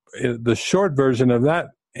say the short version of that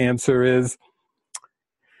answer is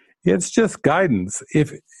it's just guidance.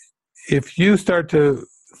 If you start to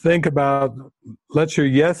think about, let your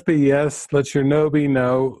yes be yes, let your no be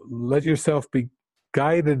no, let yourself be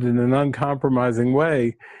guided in an uncompromising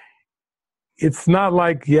way, it's not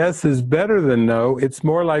like yes is better than no. It's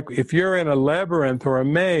more like if you're in a labyrinth or a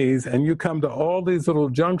maze and you come to all these little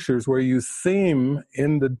junctures where you seem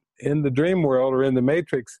in the dream world or in the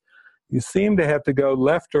matrix, you seem to have to go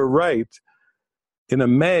left or right in a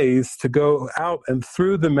maze to go out and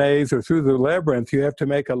through the maze or through the labyrinth. You have to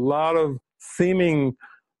make a lot of seeming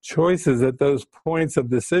choices at those points of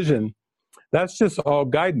decision. That's just all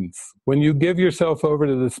guidance. When you give yourself over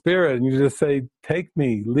to the Spirit and you just say, take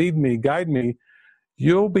me, lead me, guide me,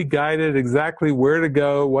 you'll be guided exactly where to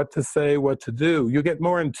go, what to say, what to do. You get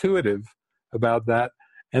more intuitive about that.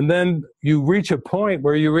 And then you reach a point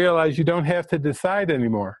where you realize you don't have to decide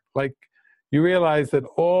anymore. Like you realize that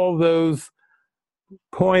all those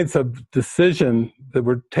points of decision that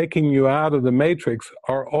were taking you out of the matrix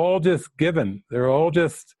are all just given. They're all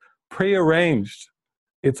just prearranged.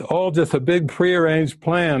 It's all just a big prearranged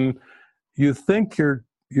plan. You think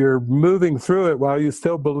you're moving through it while you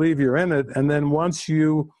still believe you're in it. And then once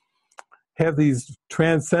you have these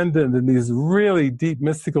transcendent and these really deep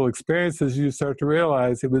mystical experiences, you start to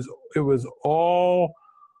realize it was all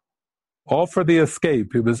for the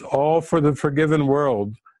escape. It was all for the forgiven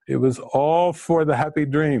world. It was all for the happy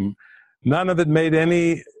dream. None of it made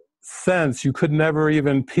any sense. You could never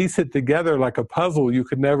even piece it together like a puzzle. You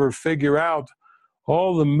could never figure out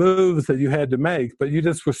all the moves that you had to make, but you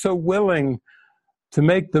just were so willing to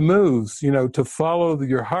make the moves, to follow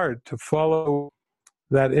your heart, to follow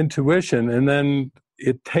that intuition, and then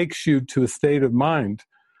it takes you to a state of mind.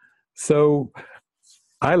 So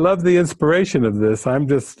I love the inspiration of this.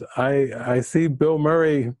 I see Bill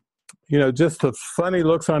Murray, just the funny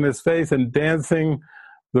looks on his face and dancing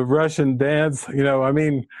the Russian dance.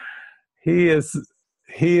 He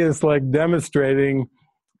is like demonstrating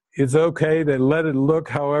it's okay to let it look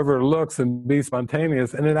however it looks and be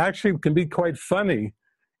spontaneous. And it actually can be quite funny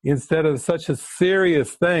instead of such a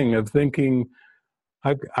serious thing of thinking,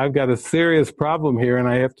 I've got a serious problem here and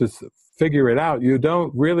I have to figure it out. You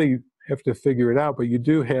don't really have to figure it out, but you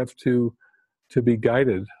do have to be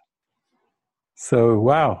guided. So,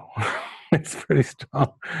 wow, it's pretty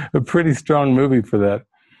strong, a pretty strong movie for that.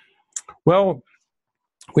 Well,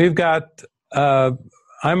 we've got...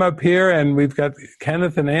 I'm up here and we've got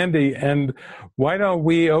Kenneth and Andy, and why don't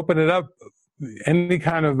we open it up? Any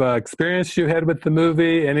kind of experience you had with the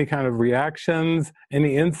movie, any kind of reactions,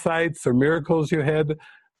 any insights or miracles you had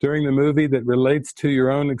during the movie that relates to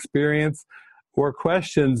your own experience, or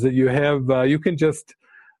questions that you have, you can just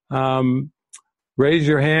raise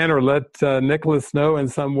your hand or let Nicholas know in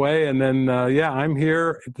some way. And then, I'm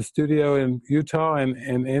here at the studio in Utah, and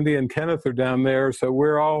Andy and Kenneth are down there. So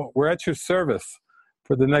we're at your service.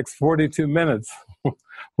 For the next 42 minutes,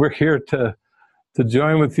 we're here to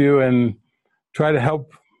join with you and try to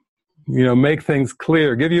help, make things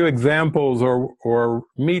clear, give you examples, or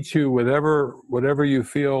meet you with whatever you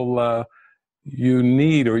feel you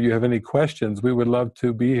need, or you have any questions. We would love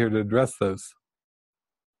to be here to address those.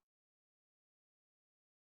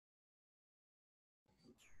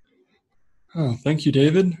 Oh, thank you,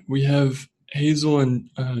 David. We have Hazel and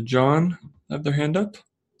John have their hand up.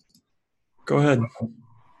 Go ahead.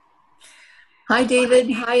 Hi,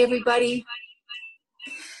 David. Hi, everybody.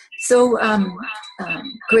 So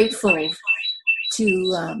grateful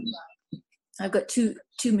to, I've got two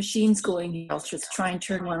machines going here. I'll just try and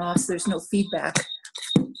turn one off so there's no feedback.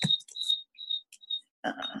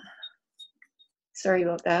 Sorry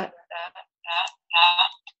about that.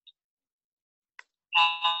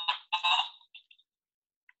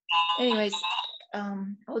 Anyways,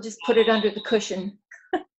 I'll just put it under the cushion.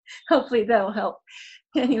 Hopefully that'll help.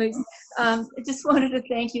 Anyways, I just wanted to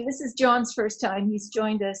thank you. This is John's first time. He's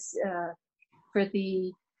joined us for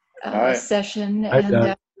the session.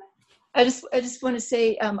 And I just want to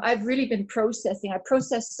say I've really been processing. I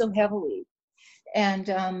processed so heavily. And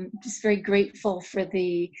just very grateful for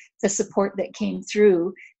the support that came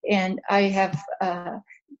through. And I have,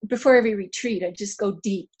 before every retreat, I just go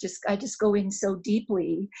deep. I just go in so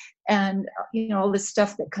deeply. And, all the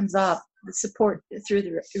stuff that comes up, the support through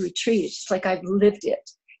the retreat, it's just like I've lived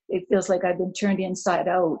it. It feels like I've been turned inside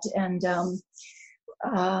out. And then,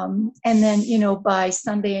 by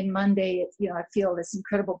Sunday and Monday, I feel this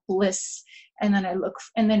incredible bliss. And then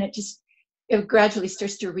it gradually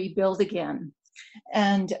starts to rebuild again.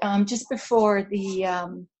 And just before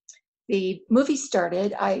the movie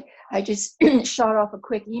started, I just shot off a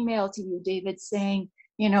quick email to you, David, saying,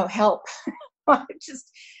 help. I'm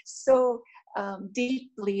just so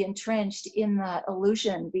deeply entrenched in that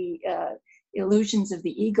illusion, the illusions of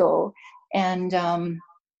the ego. And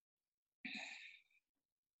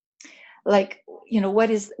like,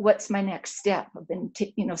 what's my next step? I've been,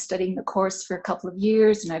 studying the course for a couple of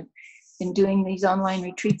years, and I've been doing these online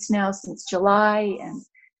retreats now since July, and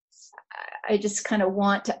I just kind of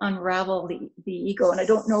want to unravel the ego. And I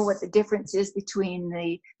don't know what the difference is between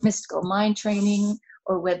the mystical mind training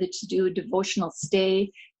or whether to do a devotional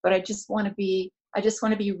stay, but I just want to be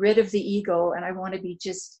rid of the ego, and I want to be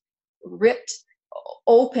just ripped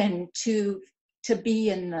open to be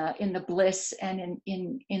in the bliss and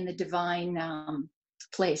in the divine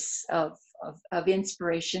place of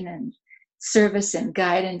inspiration and service and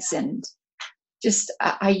guidance. And just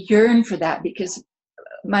I yearn for that, because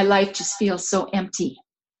my life just feels so empty.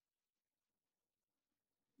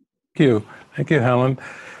 Thank you, Helen.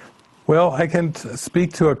 Well, I can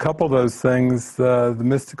speak to a couple of those things, the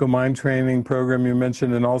mystical mind training program you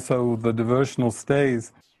mentioned, and also the devotional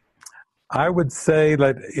stays. I would say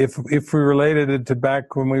that if we related it to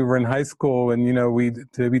back when we were in high school, and we'd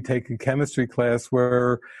be taking chemistry class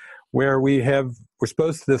where we're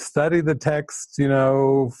supposed to study the text,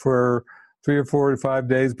 for 3 or 4 or 5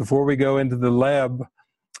 days before we go into the lab,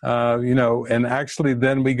 and actually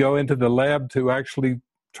then we go into the lab to actually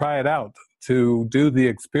try it out, to do the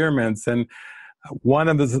experiments. And one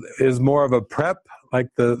of us is more of a prep, like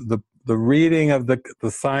the reading of the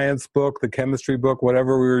science book, the chemistry book,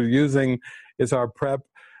 whatever we were using is our prep.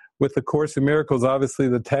 With the Course in Miracles, obviously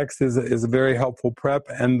the text is a very helpful prep,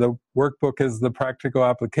 and the workbook is the practical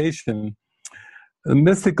application. The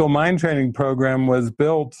mystical mind training program was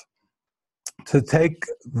built to take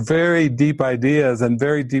very deep ideas and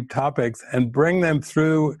very deep topics and bring them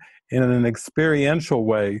through in an experiential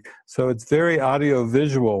way. So it's very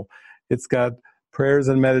audio-visual. It's got prayers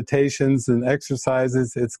and meditations and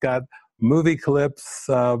exercises. It's got movie clips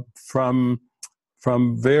from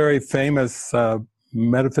very famous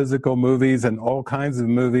metaphysical movies and all kinds of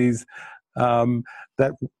movies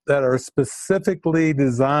that are specifically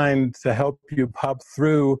designed to help you pop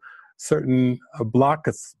through certain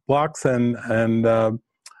blocks and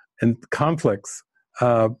conflicts.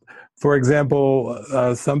 For example,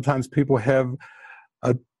 sometimes people have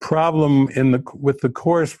a problem with the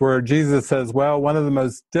Course where Jesus says, well, one of the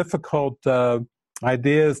most difficult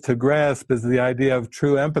ideas to grasp is the idea of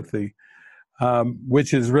true empathy,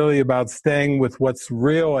 which is really about staying with what's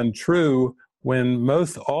real and true, when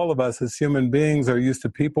all of us as human beings are used to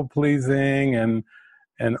people-pleasing and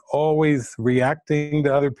always reacting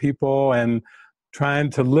to other people and trying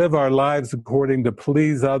to live our lives according to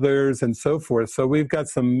please others and so forth. So we've got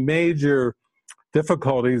some major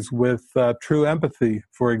difficulties with true empathy,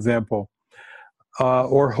 for example,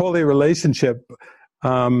 or holy relationship.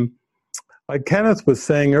 Like Kenneth was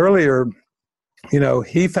saying earlier,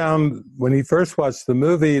 he found when he first watched the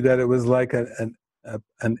movie that it was like an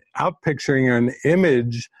outpicturing or an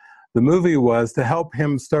image. The movie was to help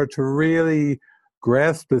him start to really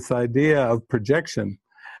grasp this idea of projection.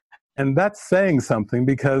 And that's saying something,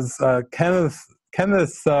 because Kenneth,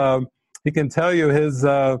 he can tell you his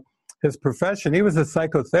profession. He was a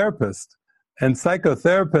psychotherapist, and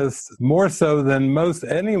psychotherapists, more so than most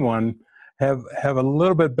anyone, have a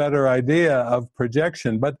little bit better idea of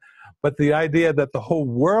projection. But the idea that the whole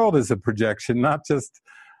world is a projection, not just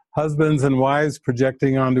husbands and wives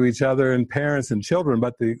projecting onto each other and parents and children,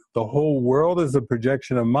 but the whole world is a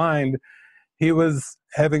projection of mind. He was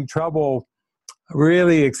having trouble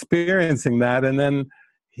really experiencing that, and then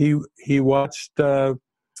he watched the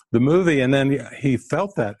movie, and then he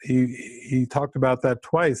felt that. He talked about that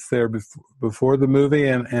twice there before the movie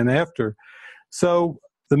and after. So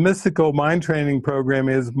the mystical mind training program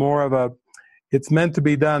is more of it's meant to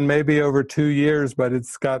be done maybe over 2 years, but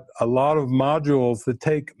it's got a lot of modules that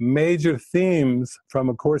take major themes from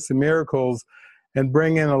A Course in Miracles and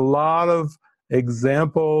bring in a lot of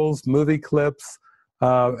examples, movie clips,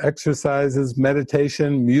 exercises,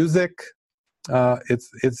 meditation, music.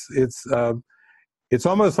 It's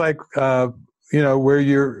almost like where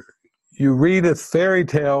you read a fairy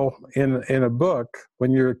tale in a book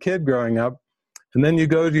when you're a kid growing up, and then you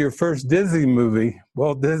go to your first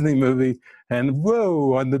Walt Disney movie, and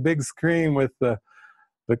whoa, on the big screen with the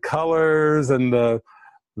colors and the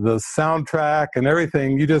soundtrack and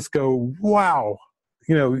everything, you just go, wow.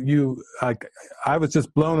 I was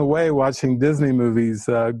just blown away watching Disney movies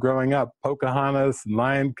growing up. Pocahontas and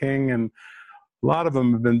Lion King, and a lot of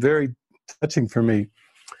them have been very touching for me.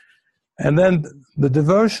 And then the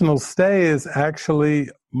devotional stay is actually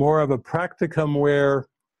more of a practicum where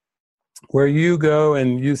you go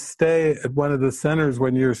and you stay at one of the centers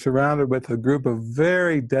when you're surrounded with a group of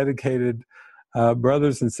very dedicated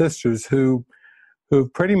brothers and sisters who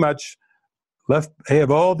pretty much they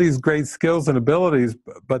have all these great skills and abilities,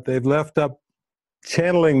 but they've left up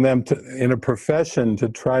channeling them in a profession to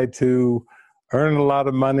try to earn a lot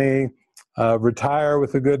of money, retire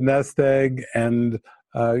with a good nest egg, and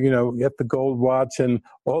get the gold watch and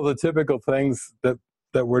all the typical things that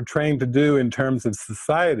we're trained to do in terms of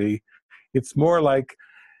society. It's more like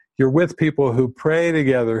you're with people who pray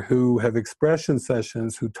together, who have expression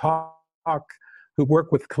sessions, who talk, who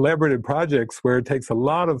work with collaborative projects where it takes a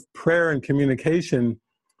lot of prayer and communication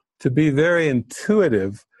to be very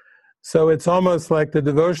intuitive. So it's almost like the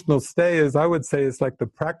devotional stay is, I would say, it's like the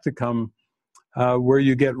practicum, where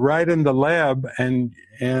you get right in the lab, and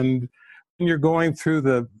when you're going through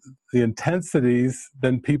the intensities,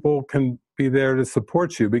 then people can be there to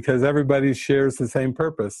support you because everybody shares the same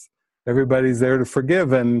purpose. Everybody's there to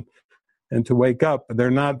forgive and to wake up. They're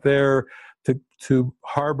not there to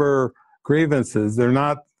harbor grievances. They're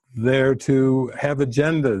not there to have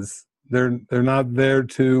agendas. They're not there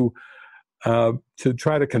to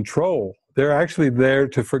try to control. They're actually there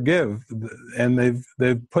to forgive, and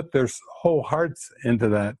they've put their whole hearts into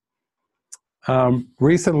that.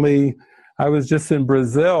 Recently, I was just in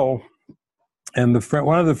Brazil, and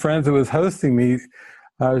one of the friends who was hosting me,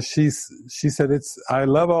 she said, I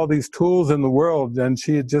love all these tools in the world, and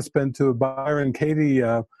she had just been to a Byron Katie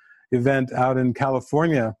event out in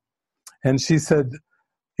California, and she said,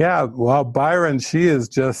 yeah, well, Byron, she is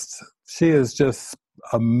just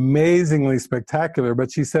amazingly spectacular.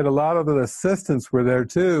 But she said a lot of the assistants were there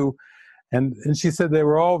too, and she said they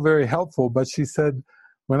were all very helpful. But she said,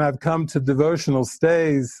 when I've come to devotional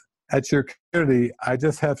stays at your community, I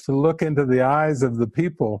just have to look into the eyes of the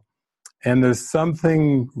people, and there's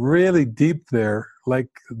something really deep there. Like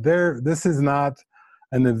this is not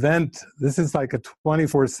an event. This is like a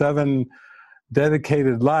 24/7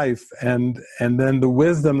 dedicated life, and then the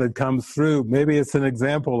wisdom that comes through. Maybe it's an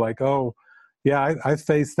example like, oh, yeah, I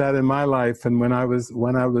faced that in my life, and when I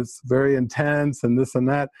was very intense and this and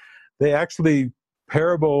that, they actually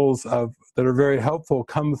parables that are very helpful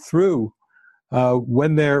come through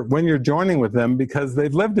when you're joining with them because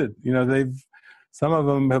they've lived it. Some of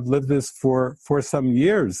them have lived this for some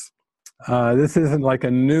years. This isn't like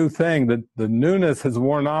a new thing. The newness has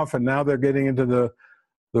worn off, and now they're getting into the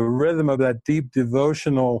rhythm of that deep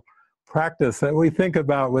devotional practice that we think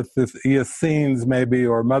about with the Essenes maybe,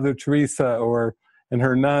 or Mother Teresa, and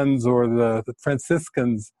her nuns, or the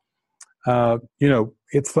Franciscans.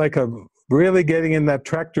 It's like really getting in that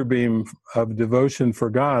tractor beam of devotion for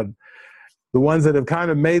God. The ones that have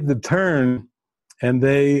kind of made the turn, and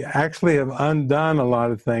they actually have undone a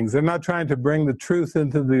lot of things. They're not trying to bring the truth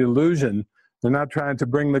into the illusion. They're not trying to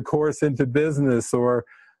bring the Course into business, or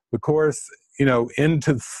the Course,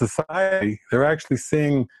 into society. They're actually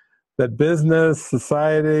seeing that business,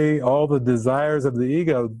 society, all the desires of the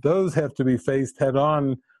ego, those have to be faced head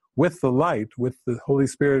on with the light, with the Holy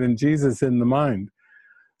Spirit and Jesus in the mind.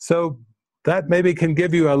 So that maybe can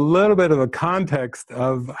give you a little bit of a context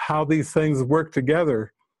of how these things work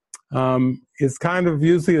together. It's kind of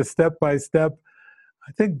usually a step-by-step.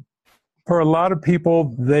 I think for a lot of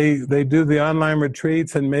people, they do the online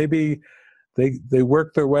retreats, and maybe they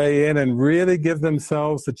work their way in and really give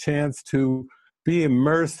themselves a chance to be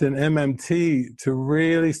immersed in MMT, to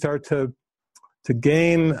really start to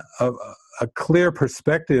gain a clear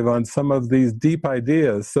perspective on some of these deep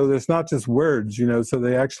ideas. So there's not just words, so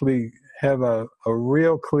they actually have a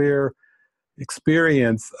real clear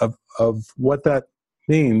experience of what that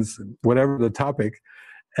means, whatever the topic.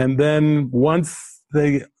 And then once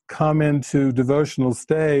they come into devotional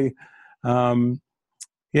stay,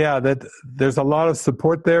 that there's a lot of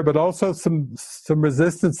support there, but also some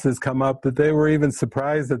resistances come up that they were even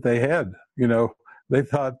surprised that they had. They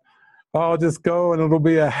thought, oh, I'll just go and it'll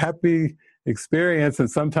be a happy experience. And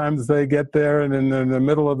sometimes they get there and in the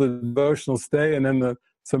middle of the devotional stay, and then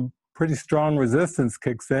some pretty strong resistance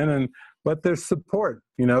kicks in. But there's support.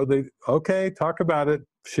 They talk about it,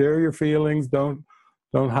 share your feelings, don't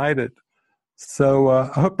hide it. So I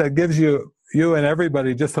hope that gives you and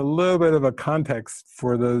everybody just a little bit of a context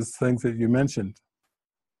for those things that you mentioned.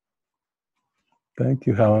 Thank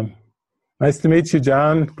you, Helen. Nice to meet you,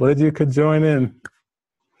 John. Glad you could join in.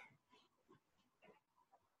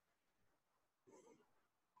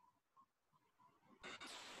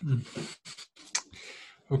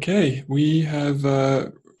 Okay, we have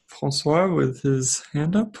Francois with his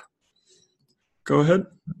hand up. Go ahead.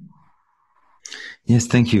 Yes,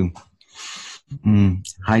 thank you.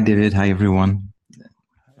 Hi, David. Hi, everyone.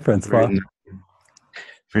 Francois.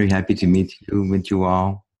 Very happy to meet you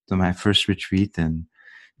all. To my first retreat, and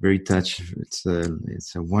very touched. It's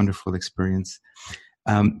a wonderful experience.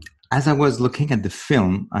 As I was looking at the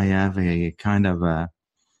film, I have a kind of a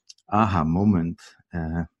aha moment.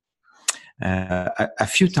 a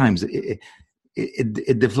few times.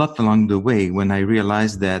 It developed along the way when I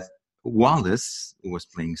realized that Wallace, who was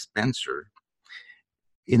playing Spencer,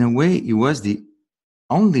 in a way, he was the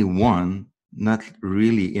only one not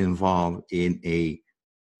really involved in a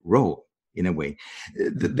role. In a way,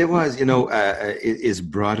 there was, his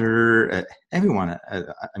brother, everyone.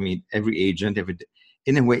 I mean, every agent,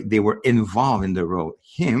 in a way, they were involved in the role.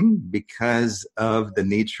 Him, because of the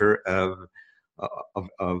nature of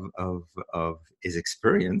his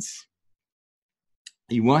experience,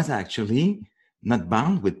 he was actually not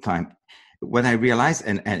bound with time. What I realized,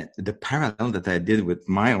 and the parallel that I did with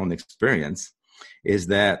my own experience, is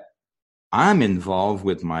that I'm involved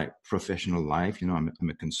with my professional life. I'm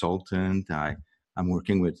a consultant. I'm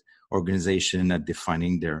working with organizations at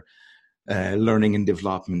defining their learning and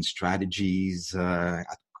development strategies at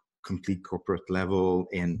complete corporate level.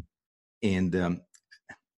 And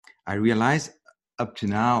I realized up to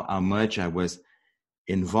now how much I was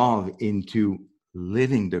involved into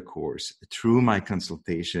living the course through my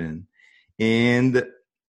consultation and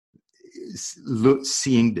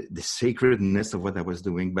seeing the sacredness of what I was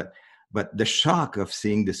doing. But the shock of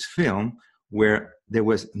seeing this film where there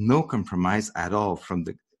was no compromise at all from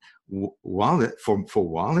the Wallace, for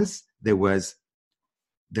Wallace, there was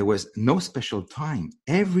no special time.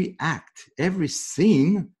 Every act, every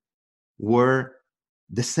scene were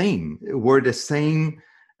the same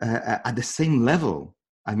at the same level.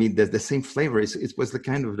 I mean, the same flavor. It was the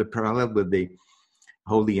kind of the parallel with the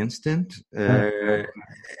Holy Instant, and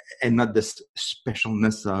not the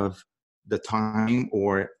specialness of the time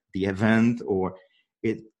or the event, or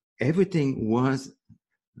it. Everything was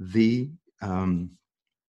the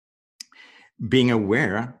being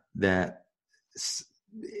aware that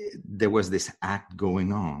there was this act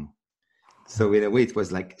going on. So in a way, it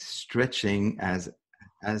was like stretching as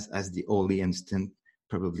the Holy Instant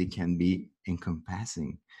probably can be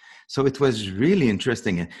encompassing. So it was really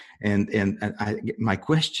interesting, and my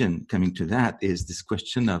question coming to that is this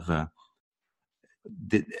question of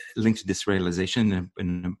linked to this realization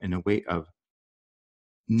in a way of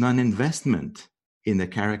non-investment in the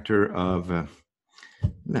character of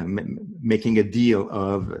making a deal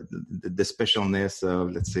of the specialness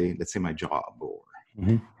of let's say my job, or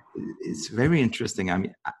it's very interesting. I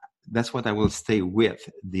mean, that's what I will stay with,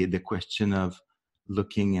 the question of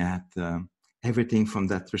looking at everything from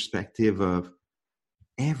that perspective of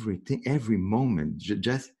everything, every moment,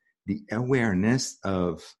 just the awareness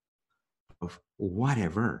of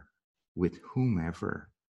whatever with whomever,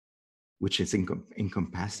 which is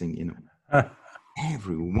encompassing,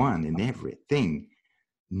 everyone and everything,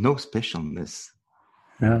 no specialness.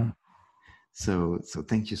 Yeah. So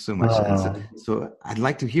thank you so much. So I'd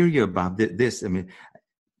like to hear you about this. I mean,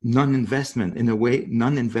 non-investment in a way,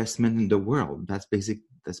 non-investment in the world. That's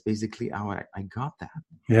basically how I got that.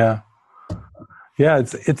 Yeah.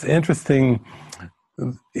 It's interesting.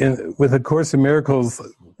 With A Course in Miracles,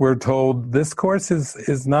 we're told this course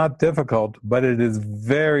is not difficult, but it is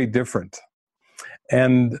very different,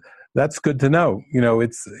 and that's good to know.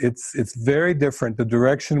 It's very different. The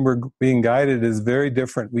direction we're being guided is very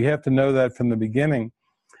different. We have to know that from the beginning,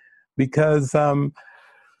 because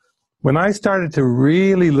when I started to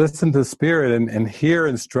really listen to Spirit and hear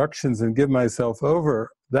instructions and give myself over,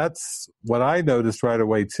 that's what I noticed right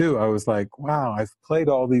away too. I was like, wow, I've played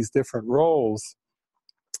all these different roles.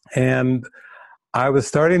 And I was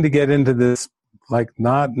starting to get into this, like,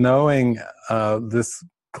 not knowing, this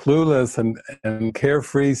clueless and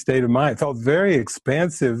carefree state of mind. It felt very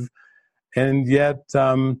expansive. And yet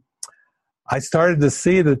I started to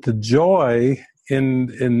see that the joy in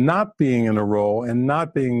not being in a role and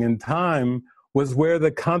not being in time was where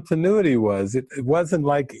the continuity was. It wasn't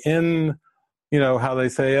like in, how they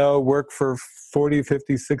say, work for 40,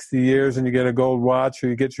 50, 60 years and you get a gold watch or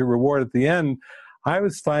you get your reward at the end. I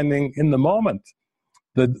was finding in the moment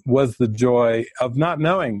that was the joy of not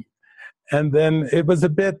knowing. And then it was a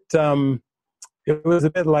bit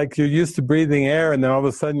like you're used to breathing air and then all of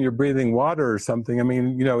a sudden you're breathing water or something. I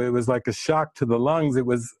mean, it was like a shock to the lungs. It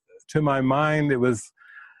was, to my mind,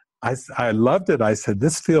 I loved it. I said,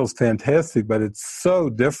 this feels fantastic, but it's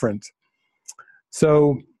so different.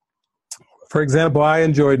 So, for example, I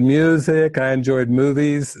enjoyed music, I enjoyed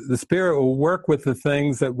movies. The Spirit will work with the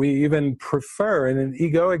things that we even prefer. In an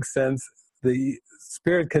egoic sense, the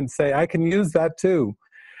Spirit can say, I can use that too.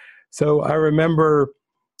 So I remember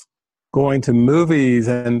going to movies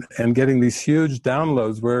and getting these huge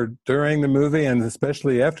downloads where during the movie and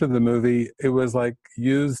especially after the movie, it was like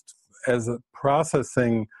used as a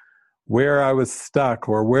processing where I was stuck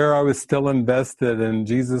or where I was still invested. And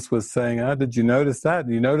Jesus was saying, did you notice that?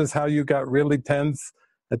 You notice how you got really tense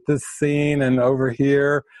at this scene and over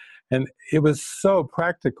here. And it was so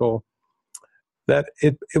practical that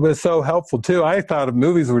it was so helpful too. I thought of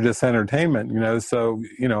movies were just entertainment, so,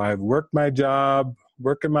 I've worked my job,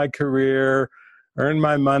 work in my career, earn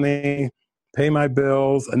my money, pay my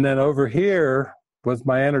bills. And then over here was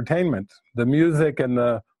my entertainment. The music and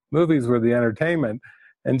the movies were the entertainment.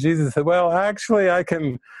 And Jesus said, well, actually I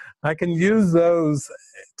can use those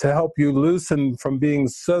to help you loosen from being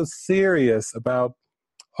so serious about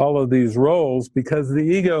all of these roles, because the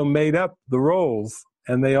ego made up the roles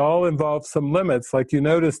and they all involve some limits. Like you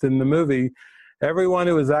noticed in the movie, everyone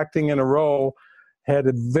who was acting in a role had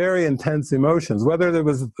very intense emotions, whether there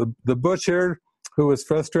was the butcher who was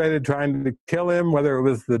frustrated trying to kill him, whether it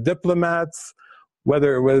was the diplomats,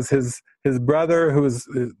 whether it was his brother who was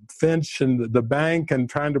Finch in the bank and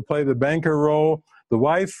trying to play the banker role,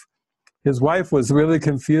 his wife was really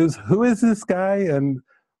confused. Who is this guy? And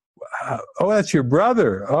oh, that's your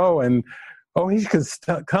brother. Oh, and he could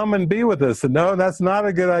come and be with us. And no, that's not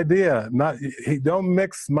a good idea. Don't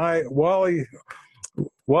mix Wallace.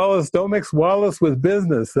 Don't mix Wallace with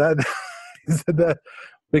business. He said that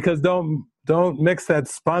because don't mix that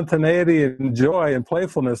spontaneity and joy and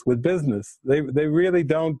playfulness with business. They really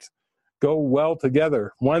don't go well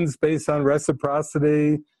together. One's based on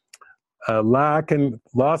reciprocity,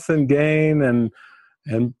 loss and gain,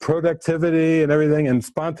 and productivity and everything. And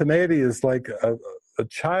spontaneity is like a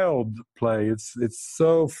child play. It's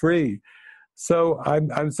so free. So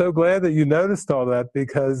I'm so glad that you noticed all that,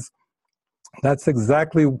 because that's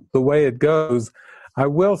exactly the way it goes. I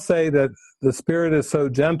will say that the Spirit is so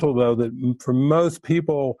gentle, though, that for most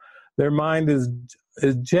people, their mind is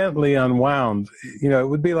gently unwound. It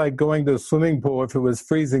would be like going to a swimming pool if it was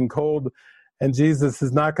freezing cold, and Jesus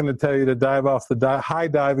is not going to tell you to dive off the high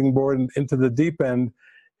diving board into the deep end.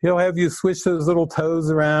 He'll have you switch those little toes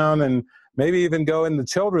around and maybe even go in the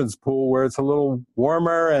children's pool where it's a little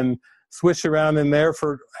warmer and swish around in there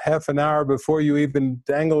for half an hour before you even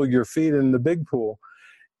dangle your feet in the big pool.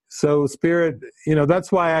 So Spirit,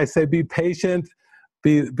 that's why I say be patient,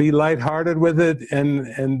 be lighthearted with it,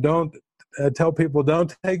 and don't tell people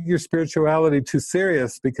don't take your spirituality too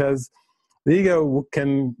serious, because the ego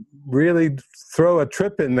can really throw a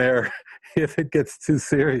trip in there if it gets too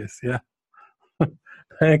serious. Yeah.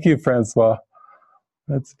 Thank you, Francois.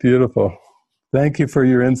 That's beautiful. Thank you for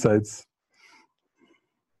your insights.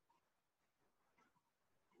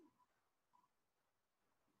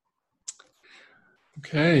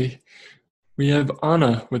 Okay. We have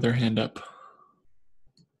Anna with her hand up.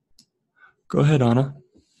 Go ahead, Anna.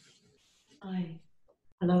 Hi.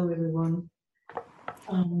 Hello, everyone.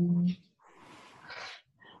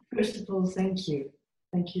 First of all, thank you.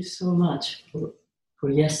 Thank you so much for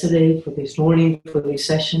yesterday, for this morning, for this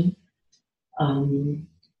session.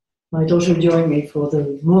 My daughter joined me for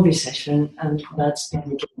the movie session, and that's been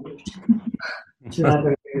a gift to have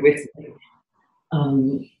her here with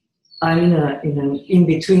me. I'm in an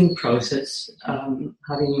in-between process,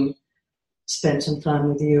 having spent some time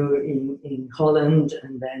with you in Holland,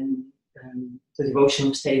 and then the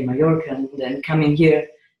devotional stay in Mallorca, and then coming here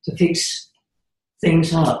to fix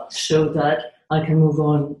things up so that I can move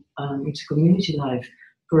on into community life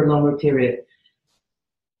for a longer period.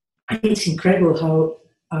 It's incredible how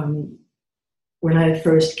when I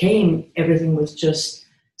first came, everything was just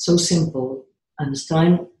so simple, and as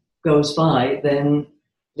time goes by, then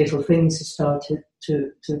little things started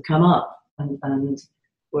to come up, and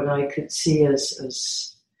what I could see as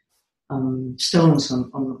stones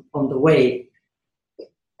on the way.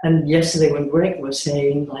 And yesterday when Greg was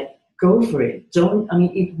saying, like, go for it.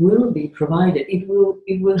 It will be provided. It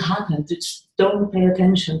will happen. Just don't pay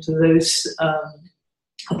attention to those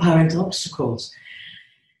apparent obstacles.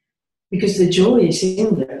 Because the joy is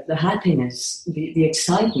in there, the happiness, the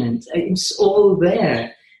excitement, it's all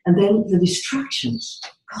there. And then the distractions,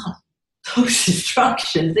 God, those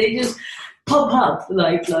distractions, they just pop up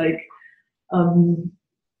like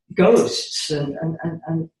ghosts and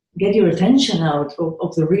get your attention out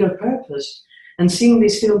of the real purpose. And seeing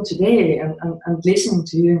this film today and listening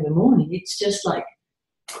to you in the morning, it's just like,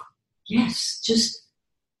 yes, just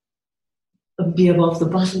be above the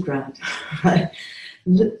battleground. Right?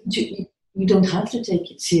 You don't have to take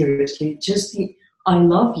it seriously. Just the I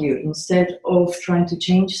love you instead of trying to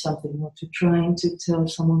change something or to trying to tell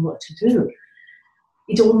someone what to do.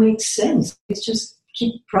 It all makes sense. It's just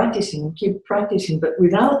keep practicing, but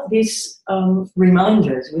without these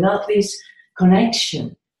reminders, without this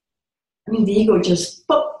connection, the ego just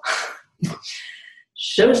pop,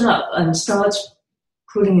 shows up and starts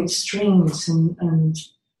putting its strings and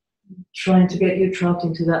trying to get you trapped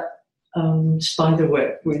into that spider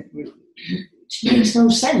web, which makes no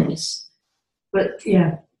sense. But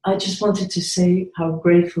yeah, I just wanted to say how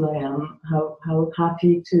grateful I am, how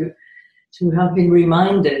happy to have been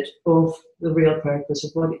reminded of the real purpose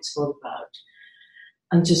of what it's all about.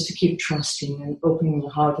 And just to keep trusting and opening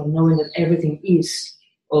your heart and knowing that everything is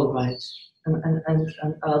all right. And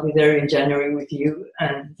I'll be there in January with you.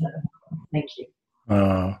 And thank you.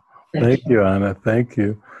 Thank you, Anna. Thank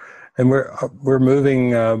you. And we're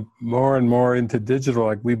moving more and more into digital.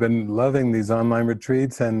 Like, we've been loving these online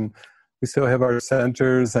retreats, and we still have our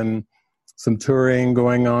centers and some touring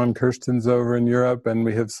going on. Kirsten's over in Europe, and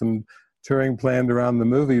we have some touring planned around the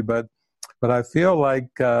movie. But I feel like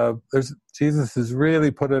Jesus has really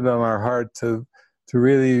put it on our heart to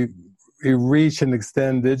really reach and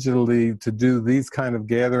extend digitally to do these kind of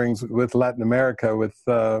gatherings with Latin America,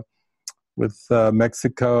 with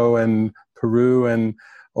Mexico and Peru, and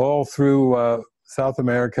all through South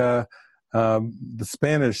America, the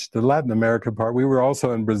Spanish, the Latin America part. We were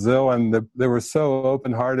also in Brazil, and they were so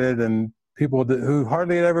open-hearted, and people who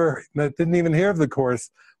hardly ever, didn't even hear of the Course,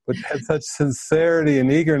 but had such sincerity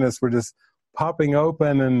and eagerness, were just popping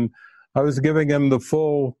open. And I was giving them the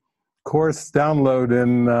full Course download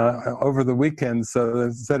in over the weekend. So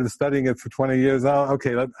instead of studying it for 20 years, I'll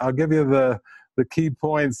give you the key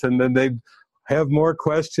points, and then they'd have more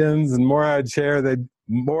questions, and more I'd share. They'd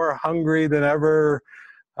more hungry than ever,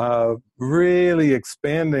 really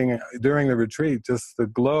expanding during the retreat. Just the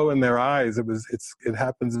glow in their eyes. It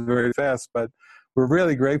happens very fast, but we're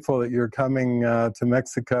really grateful that you're coming to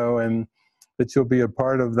Mexico, and that you'll be a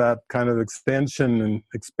part of that kind of expansion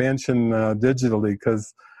digitally,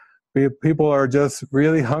 because people are just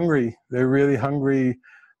really hungry. They're really hungry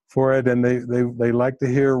for it, and they like to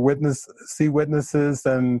hear see witnesses,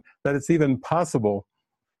 and that it's even possible.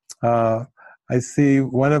 I see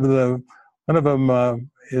one of them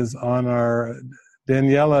is on our,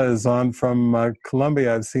 Daniela is on from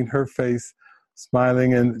Colombia. I've seen her face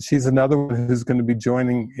smiling, and she's another one who's going to be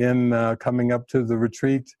joining in, coming up to the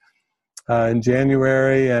retreat in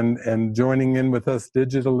January, and joining in with us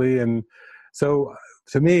digitally. And so,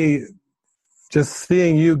 to me, just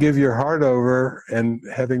seeing you give your heart over, and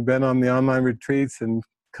having been on the online retreats and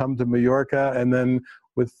come to Mallorca, and then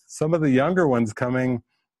with some of the younger ones coming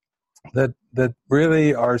that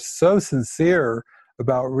really are so sincere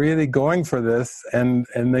about really going for this, and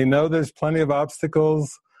they know there's plenty of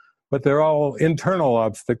obstacles, but they're all internal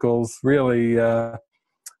obstacles, really.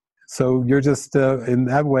 So you're just, in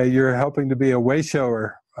that way, you're helping to be a way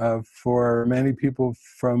shower for many people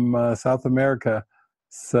from South America.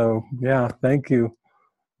 So, yeah, thank you.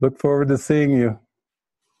 Look forward to seeing you.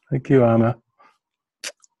 Thank you, Anna.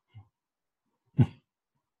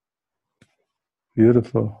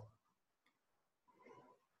 Beautiful.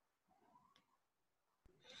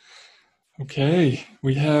 Okay,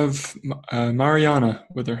 we have Mariana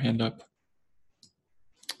with her hand up.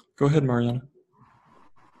 Go ahead, Mariana.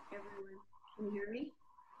 Everyone, can you hear me?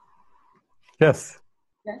 Yes.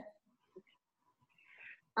 Yes.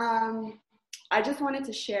 I just wanted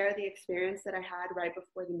to share the experience that I had right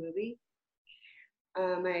before the movie.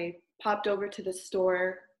 I popped over to the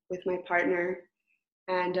store with my partner,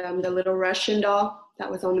 and the little Russian doll that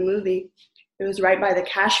was on the movie, it was right by the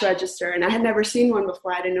cash register, and I had never seen one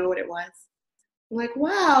before. I didn't know what it was. I'm like,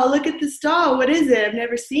 wow, look at this doll. What is it? I've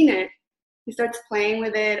never seen it. He starts playing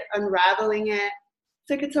with it, unraveling it. It's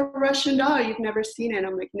like, it's a Russian doll. You've never seen it.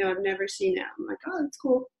 I'm like, no, I've never seen it. I'm like, oh, that's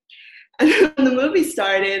cool. And when the movie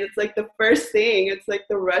started, it's like the first thing, it's like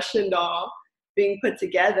the Russian doll being put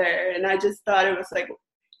together. And I just thought it was like,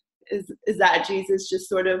 is that Jesus just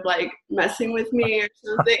sort of like messing with me or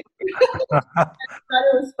something? I thought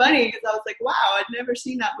it was funny because I was like, wow, I'd never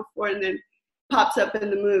seen that before. And then pops up in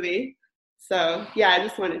the movie. So yeah, I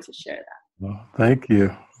just wanted to share that. Well, thank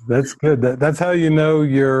you. That's good. That's how you know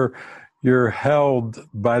you're held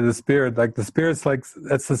by the Spirit. Like the Spirit's like,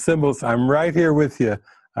 that's the symbols. I'm right here with you.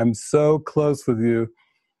 I'm so close with you.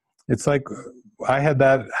 It's like I had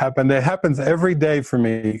that happen. It happens every day for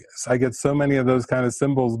me. I get so many of those kind of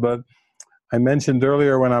symbols. But I mentioned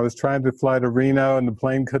earlier when I was trying to fly to Reno and the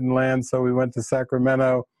plane couldn't land, so we went to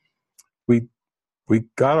Sacramento. We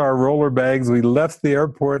got our roller bags. We left the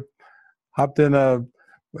airport, hopped in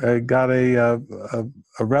got a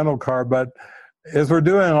rental car. But as we're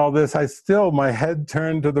doing all this, my head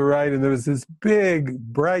turned to the right, and there was this big,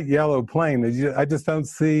 bright yellow plane. I just don't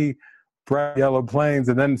see bright yellow planes.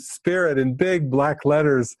 And then Spirit in big black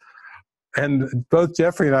letters. And both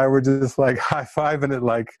Jeffrey and I were just like high-fiving it,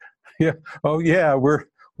 like, yeah, oh yeah,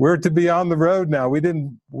 we're to be on the road now. We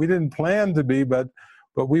didn't plan to be, but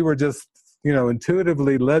we were just,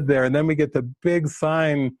 intuitively led there. And then we get the big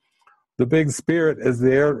sign the big spirit as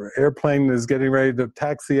the airplane is getting ready to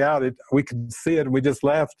taxi out. We could see it and we just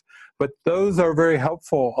left. But those are very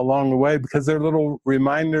helpful along the way because they're little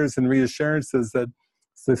reminders and reassurances that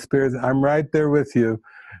the spirit, I'm right there with you.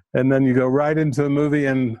 And then you go right into a movie,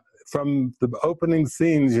 and from the opening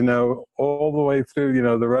scenes, all the way through,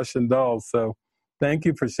 the Russian Dolls. So thank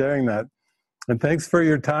you for sharing that. And thanks for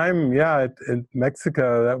your time, in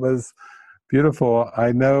Mexico. That was beautiful.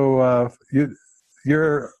 I know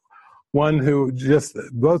you're one who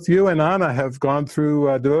both you and Anna have gone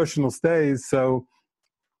through devotional stays. So,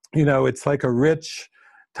 it's like a rich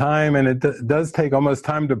time, and it does take almost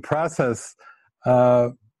time to process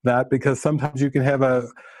that, because sometimes you can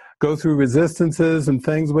go through resistances and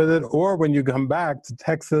things with it, or when you come back to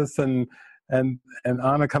Texas and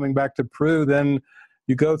Anna coming back to Peru, then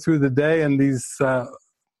you go through the day and these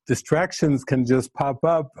distractions can just pop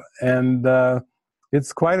up, and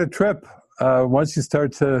it's quite a trip once you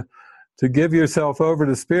start to give yourself over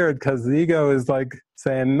to Spirit, because the ego is like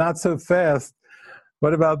saying, not so fast.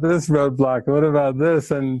 What about this roadblock? What about this?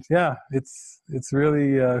 And it's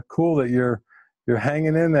really cool that you're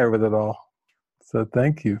hanging in there with it all. So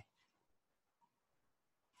thank you.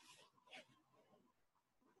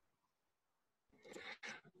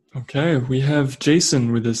 Okay, we have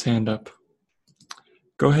Jason with his hand up.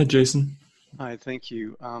 Go ahead, Jason. Hi, thank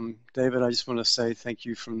you. David, I just want to say thank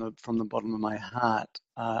you from the bottom of my heart.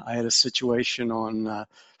 I had a situation on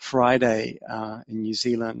Friday in New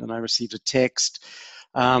Zealand, and I received a text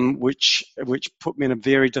which put me in a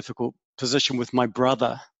very difficult position with my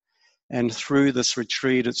brother. And through this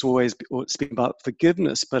retreat, it's been about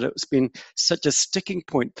forgiveness, but it's been such a sticking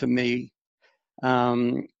point for me.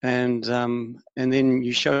 And then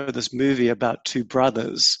you show this movie about two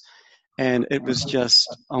brothers, and it was just,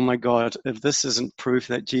 oh my God, if this isn't proof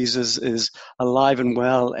that Jesus is alive and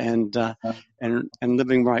well and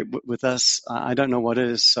living right with us, I don't know what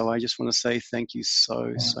is. So I just want to say thank you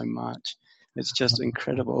so much. It's just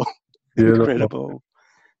incredible. Beautiful. Incredible.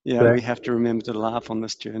 Yeah, we have to remember to laugh on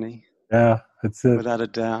this journey. Yeah, that's it. Without a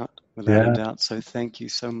doubt. Without a doubt. So thank you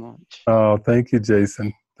so much. Oh, thank you,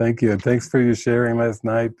 Jason. Thank you. And thanks for your sharing last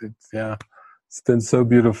night. It's been so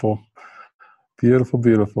beautiful. Beautiful,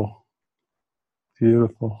 beautiful.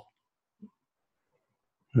 Beautiful.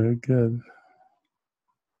 Very good.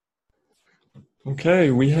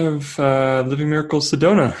 Okay, we have Living Miracles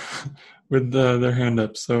Sedona with their hand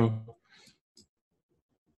up. So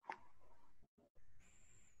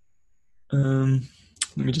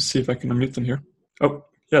let me just see if I can unmute them here. Oh,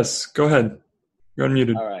 yes, go ahead. You're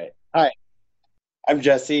unmuted. All right. Hi, I'm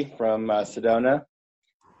Jesse from Sedona.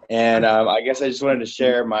 And I guess I just wanted to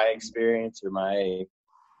share my experience or my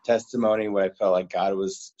testimony, what I felt like God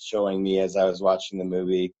was showing me as I was watching the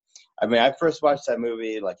movie. I mean, I first watched that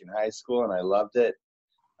movie like in high school, and I loved it.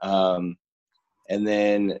 And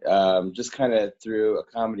then just kind of through a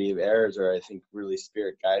comedy of errors, or I think really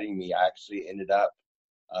Spirit guiding me, I actually ended up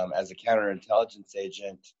as a counterintelligence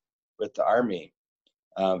agent with the Army.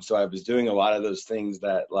 So I was doing a lot of those things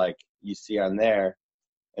that like you see on there.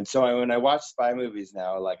 And so when I watch spy movies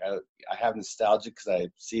now, like I have nostalgia because I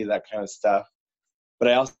see that kind of stuff. But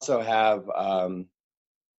I also have,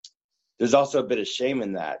 there's also a bit of shame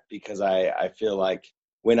in that, because I feel like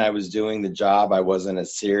when I was doing the job, I wasn't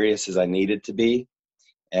as serious as I needed to be.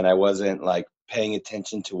 And I wasn't like paying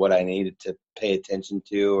attention to what I needed to pay attention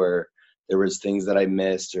to, or there was things that I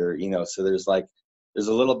missed, or, so there's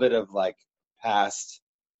a little bit of like past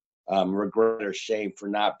regret or shame for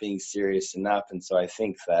not being serious enough. And so I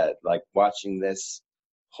think that like watching this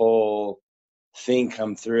whole thing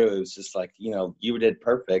come through, it was just like, you did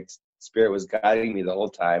perfect. Spirit was guiding me the whole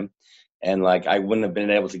time. And like, I wouldn't have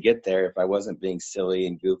been able to get there if I wasn't being silly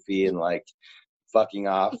and goofy and like fucking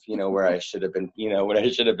off, where I should have been, when I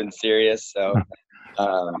should have been serious. So,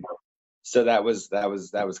 so that was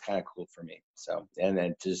kind of cool for me. So, and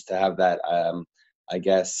then just to have that, I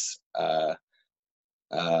guess,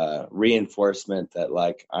 reinforcement that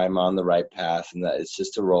like I'm on the right path, and that it's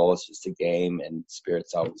just a role, it's just a game, and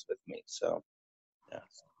Spirit's always with me. So, yeah.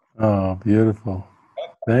 Oh, beautiful.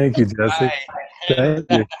 Thank you, Jesse.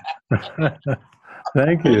 Thank you.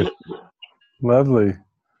 Thank you. Lovely.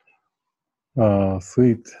 Oh,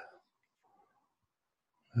 sweet.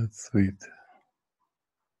 That's sweet.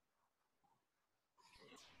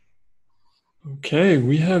 Okay,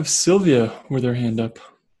 we have Sylvia with her hand up.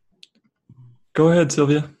 Go ahead,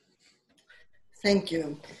 Sylvia. Thank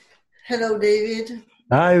you. Hello, David.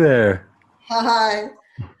 Hi there. Hi,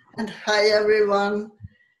 and hi, everyone.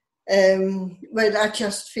 Well, I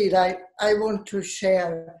just feel I want to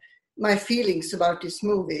share my feelings about this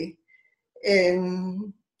movie.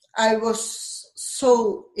 I was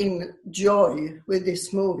so in joy with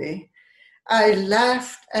this movie. I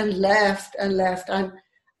laughed and laughed and laughed.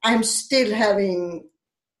 I'm still having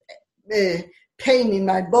pain in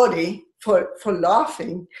my body for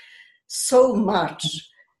laughing so much.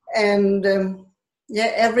 And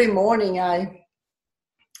every morning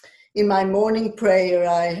in my morning prayer,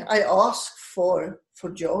 I ask for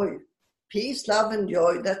joy, peace, love, and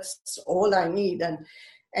joy. That's all I need.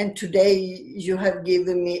 And today you have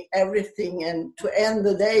given me everything. And to end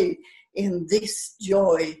the day in this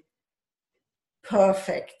joy,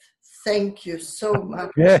 perfect. Thank you so much.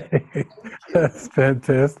 Yay. That's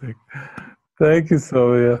fantastic. Thank you,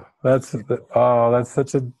 Sylvia. That's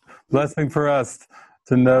such a blessing for us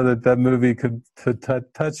to know that movie could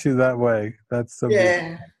touch you that way. That's so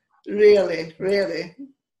beautiful. Really, really.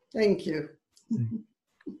 Thank you.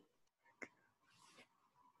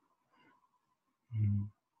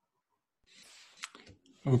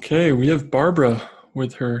 Okay, we have Barbara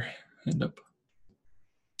with her hand up.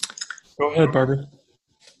 Go ahead, Barbara.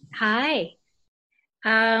 Hi.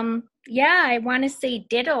 I want to say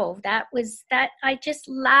ditto. That I just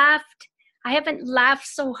laughed. I haven't laughed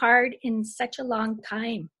so hard in such a long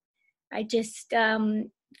time. I just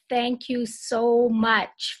thank you so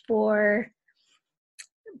much for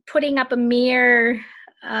putting up a mirror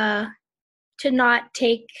to not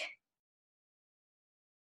take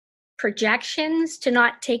projections, to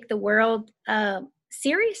not take the world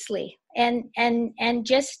seriously, and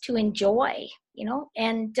just to enjoy,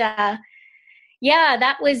 and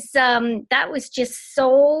that was just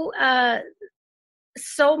so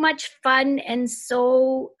much fun and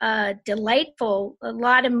so delightful. A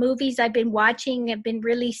lot of movies I've been watching have been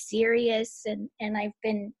really serious, and I've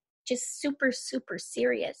been just super, super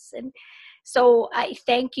serious. And so I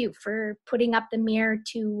thank you for putting up the mirror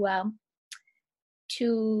to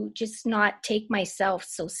just not take myself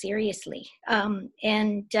so seriously.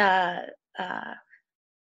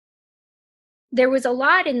 There was a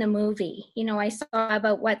lot in the movie. I saw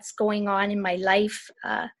about what's going on in my life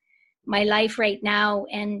right now.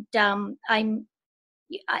 And the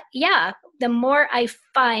more I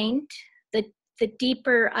find, the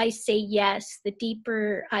deeper I say yes, the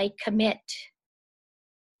deeper I commit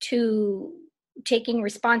to taking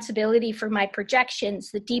responsibility for my projections,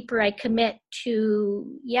 the deeper I commit to,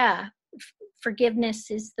 forgiveness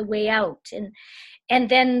is the way out. And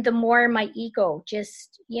then the more my ego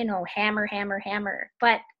just, hammer.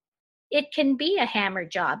 But it can be a hammer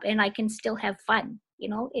job, and I can still have fun,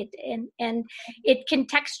 and it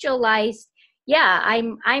contextualized. Yeah,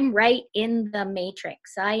 I'm right in the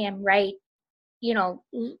matrix. I am right,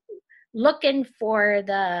 looking for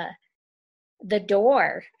the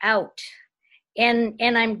door out. And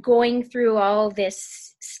I'm going through all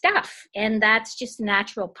this stuff, and that's just a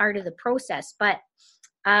natural part of the process. But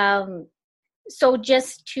so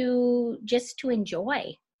just to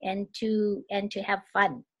enjoy and to have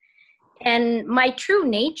fun. And my true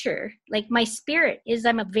nature, like my spirit, is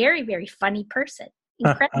I'm a very, very funny person,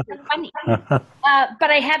 incredibly funny. But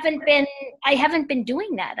I haven't been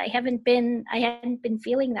doing that. I hadn't been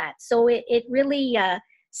feeling that. So it really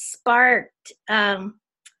sparked.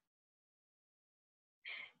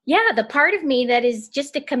 The part of me that is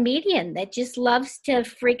just a comedian that just loves to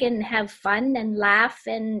freaking have fun and laugh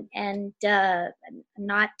and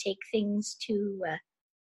not take things too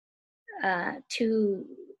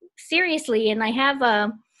seriously. And I have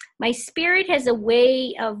my spirit has a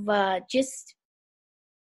way of just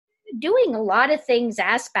doing a lot of things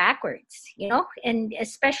ass backwards, and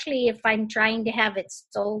especially if I'm trying to have it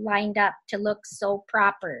so lined up to look so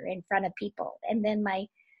proper in front of people, and then my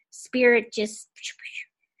spirit just.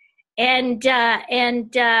 And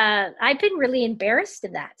I've been really embarrassed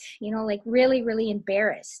of that, like really, really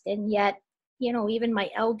embarrassed. And yet, even my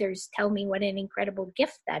elders tell me what an incredible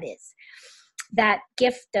gift that is, that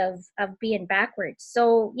gift of being backwards.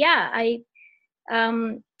 So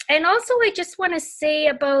and also I just want to say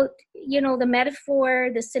about, the metaphor,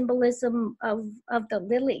 the symbolism of the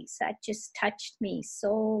lilies, that just touched me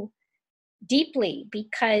so deeply,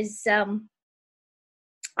 because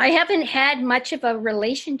I haven't had much of a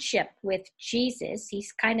relationship with Jesus.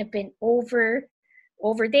 He's kind of been over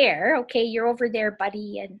there. Okay, you're over there,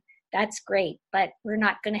 buddy, and that's great, but we're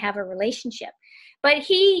not going to have a relationship. But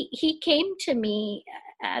he came to me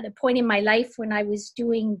at a point in my life when I was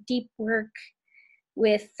doing deep work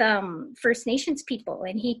with First Nations people,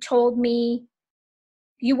 and he told me,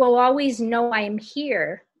 "You will always know I am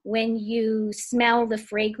here when you smell the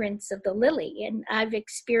fragrance of the lily." And I've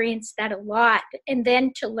experienced that a lot. And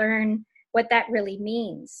then to learn what that really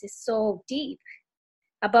means is so deep,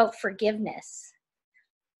 about forgiveness,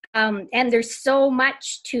 And there's so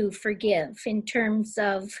much to forgive in terms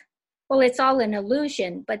of, well, it's all an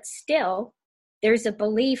illusion, but still there's a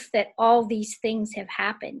belief that all these things have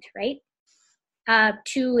happened, right?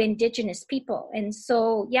 To Indigenous people. And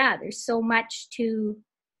so, yeah, there's so much to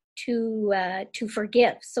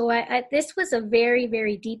forgive. So this was a very,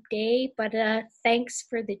 very deep day, but thanks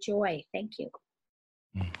for the joy. Thank you.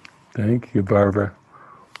 Thank you, Barbara.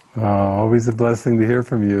 Always a blessing to hear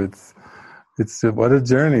from you. It's what a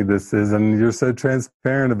journey this is, and you're so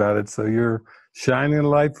transparent about it. So you're shining a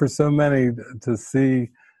light for so many to see.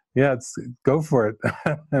 Yeah, go for it.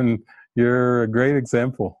 And you're a great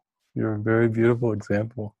example. You're a very beautiful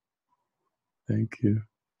example. Thank you.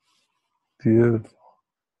 Beautiful.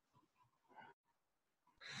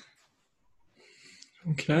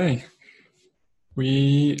 Okay.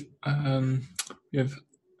 We have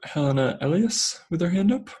Helena Elias with her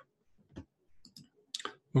hand up.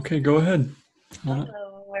 Okay, go ahead.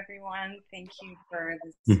 Hello, everyone. Thank you for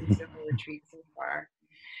this beautiful retreat so far.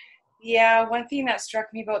 Yeah, one thing that struck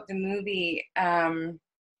me about the movie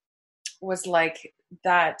was like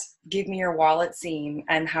that "Give Me Your Wallet" scene,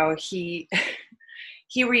 and how he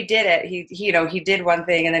redid it. He did one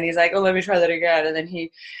thing, and then he's like, "Oh, let me try that again," and then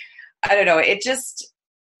I don't know. It just,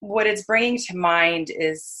 what it's bringing to mind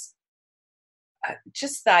is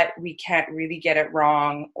just that we can't really get it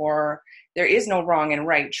wrong, or there is no wrong and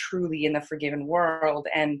right truly in the forgiven world.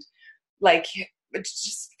 And like, it's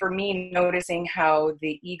just for me noticing how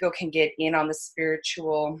the ego can get in on the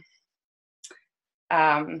spiritual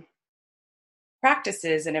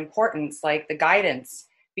practices and importance, like the guidance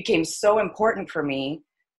became so important for me.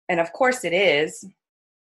 And of course it is,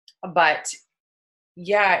 but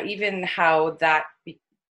yeah, even how the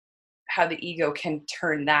ego can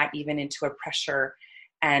turn that even into a pressure,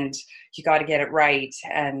 and you got to get it right.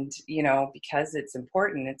 And, because it's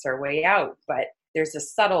important, it's our way out, but there's a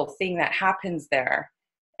subtle thing that happens there.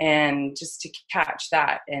 And just to catch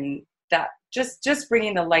that, and that just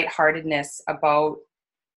bringing the lightheartedness about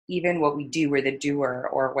even what we do, we're the doer,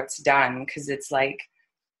 or what's done. Cause it's like,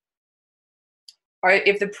 or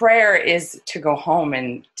if the prayer is to go home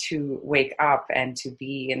and to wake up and to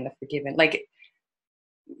be in the forgiven, like,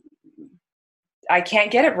 I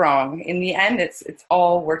can't get it wrong. In the end, it's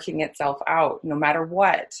all working itself out, no matter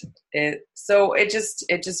what. So it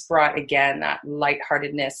just brought again that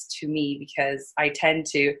lightheartedness to me, because I tend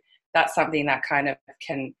to, that's something that kind of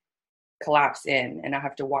can collapse in, and I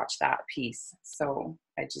have to watch that piece. So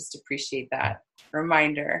I just appreciate that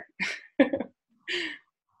reminder.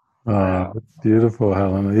 Oh, that's beautiful,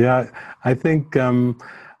 Helena. Yeah, I think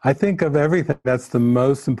of everything. That's the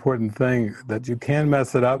most important thing, that you can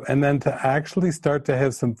mess it up, and then to actually start to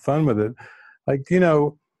have some fun with it. Like,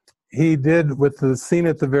 he did with the scene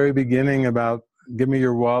at the very beginning about give me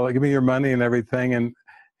your wallet, give me your money and everything, and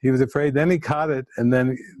he was afraid. Then he caught it, and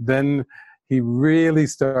then he really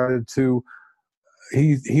started to,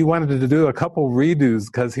 he wanted to do a couple redos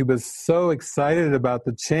because he was so excited about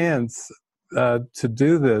the chance to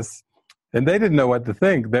do this. And they didn't know what to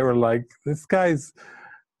think. They were like, this guy's,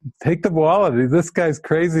 take the wallet. This guy's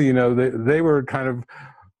crazy. They were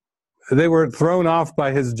thrown off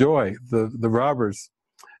by his joy, the robbers.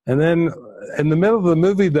 And then in the middle of the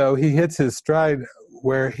movie, though, he hits his stride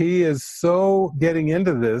where he is so getting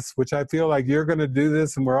into this, which I feel like you're going to do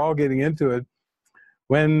this and we're all getting into it,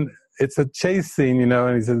 when it's a chase scene,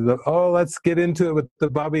 and he says, oh, let's get into it with the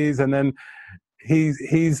bubbies. And then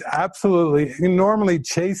he's absolutely, normally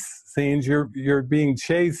chase scenes, you're being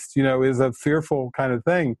chased, is a fearful kind of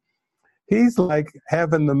thing. He's like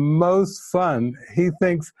having the most fun. He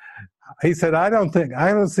said, I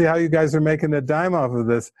don't see how you guys are making a dime off of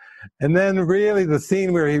this. And then really the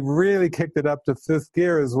scene where he really kicked it up to fifth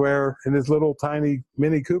gear is where, in his little tiny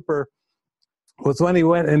Mini Cooper, was when he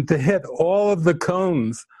went and to hit all of the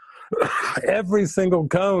cones, every single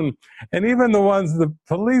cone, and even the ones the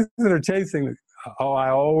police that are chasing. Oh, I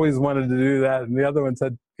always wanted to do that. And the other one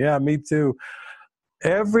said, yeah, me too.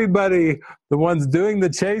 Everybody, the ones doing the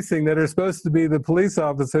chasing that are supposed to be the police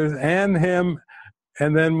officers and him.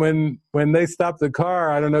 And then when they stopped the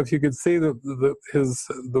car, I don't know if you could see the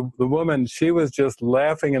woman, she was just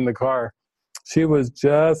laughing in the car. She was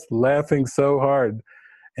just laughing so hard.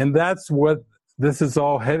 And that's what this is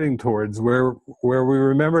all heading towards, where we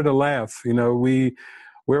remember to laugh,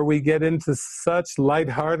 where we get into such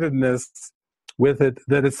lightheartedness with it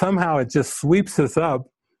that it just sweeps us up,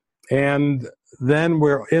 and then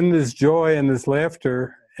we're in this joy and this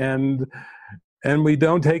laughter, and we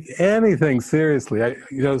don't take anything seriously.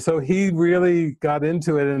 So he really got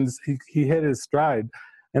into it, and he hit his stride,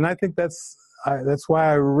 and I think that's why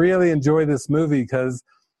I really enjoy this movie, because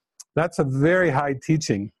that's a very high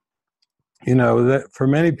teaching. that for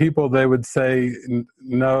many people they would say,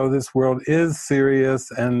 no, this world is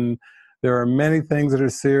serious, and there are many things that are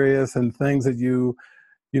serious and things that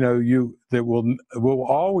that will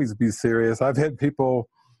always be serious. I've had people,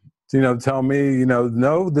 tell me,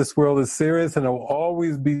 no, this world is serious and it will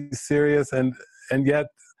always be serious, and yet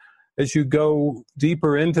as you go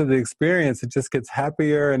deeper into the experience, it just gets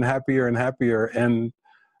happier and happier and happier. And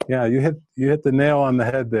yeah, you hit the nail on the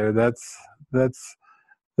head there. That's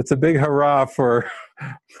a big hurrah for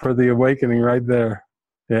the awakening right there.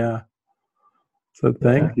 Yeah. So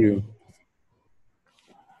thank you.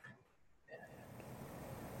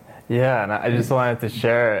 Yeah, and I just wanted to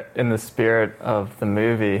share in the spirit of the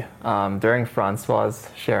movie. During Francois's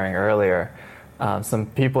sharing earlier, some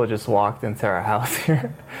people just walked into our house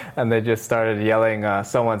here, and they just started yelling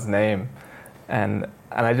someone's name, and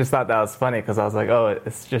I just thought that was funny because I was like, oh,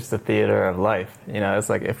 it's just a theater of life. It's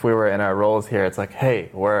like if we were in our roles here, it's like, hey,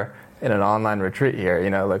 we're in an online retreat here.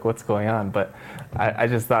 Like what's going on? But I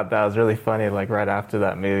just thought that was really funny. Like right after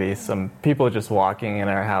that movie, some people just walking in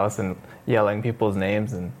our house and yelling people's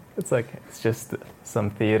names, and it's like it's just some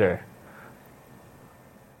theater.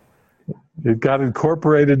 It got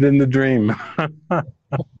incorporated in the dream.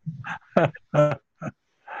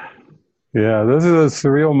 Yeah, those are those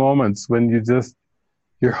surreal moments when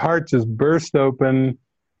your heart just burst open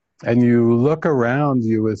and you look around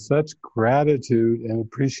you with such gratitude and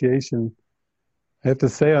appreciation. I have to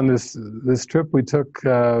say, on this trip we took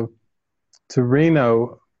to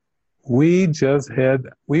Reno, we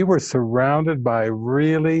were surrounded by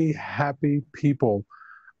really happy people.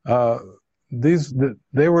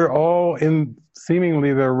 They were all in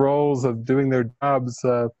seemingly their roles of doing their jobs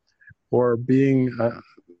or being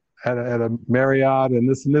at a Marriott and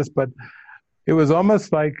this, but it was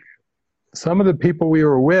almost like some of the people we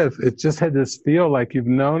were with, it just had this feel like you've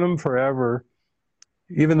known them forever,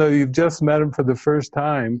 even though you've just met them for the first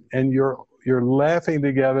time, and you're laughing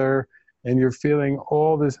together and you're feeling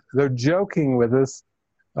all this. They're joking with us,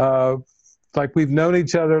 like we've known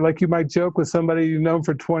each other, like you might joke with somebody you've known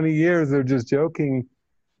for 20 years. They're just joking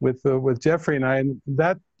with Jeffrey and I, and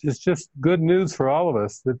that is just good news for all of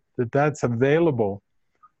us that's available,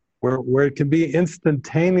 where it can be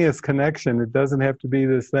instantaneous connection. It doesn't have to be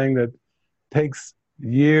this thing that takes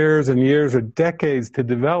years and years or decades to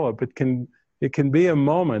develop. It can be a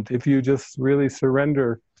moment if you just really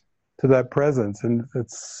surrender to that presence. And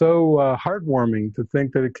it's so heartwarming to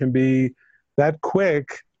think that it can be that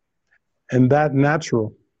quick and that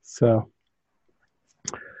natural. So,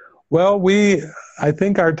 well, I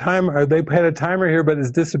think our timer, they had a timer here, when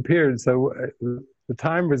the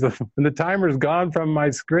timer's gone from my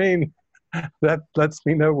screen, that lets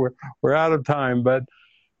me know we're out of time. But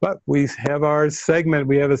we have our segment.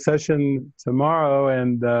 We have a session tomorrow,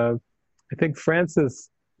 and I think Frances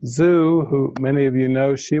Zhu, who many of you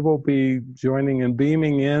know, she will be joining and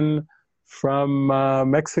beaming in from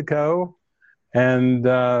Mexico. And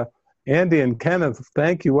Andy and Kenneth,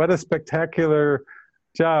 thank you. What a spectacular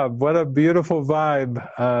job. What a beautiful vibe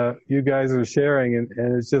you guys are sharing. And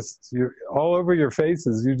it's just, you're all over your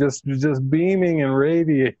faces. You're just beaming and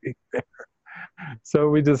radiating there. So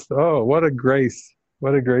what a grace.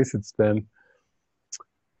 What a grace it's been.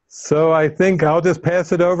 So I think I'll just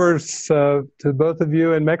pass it over to both of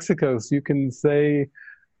you in Mexico, so you can say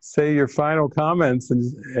your final comments,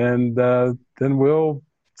 and then we'll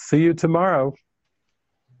see you tomorrow.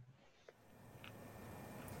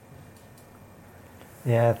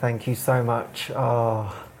 Yeah, thank you so much.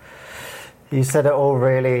 Oh, you said it all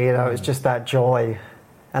really, it's just that joy.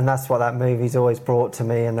 And that's what that movie's always brought to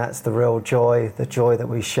me, and that's the real joy, the joy that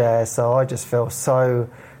we share. So I just feel so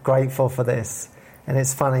grateful for this. And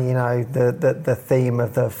it's funny, the theme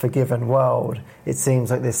of the forgiven world, it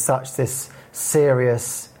seems like there's such this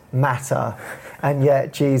serious matter, and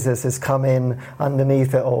yet Jesus has come in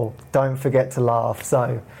underneath it all. Don't forget to laugh.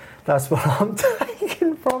 So that's what I'm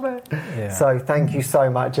taking from it. Yeah. So thank you so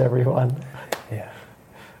much, everyone.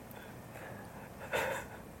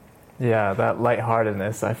 Yeah, that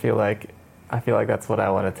lightheartedness, I feel like that's what I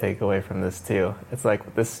want to take away from this too. It's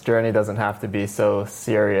like this journey doesn't have to be so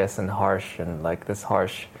serious and harsh, and like this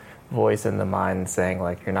harsh voice in the mind saying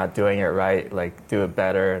like you're not doing it right, like do it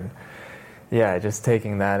better. And yeah, just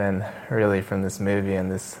taking that in really from this movie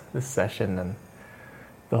and this session and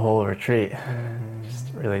the whole retreat. Just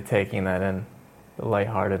really taking that in, the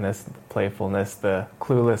lightheartedness, the playfulness, the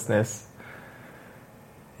cluelessness.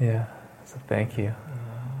 Yeah, so thank you.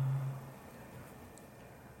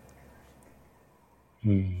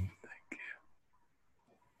 Thank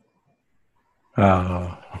you.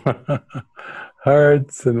 Oh,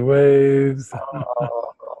 hearts and waves.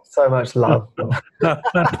 So much love.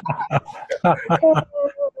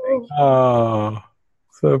 Oh,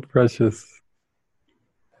 so precious.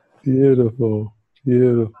 Beautiful,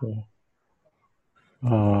 beautiful.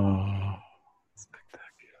 Oh.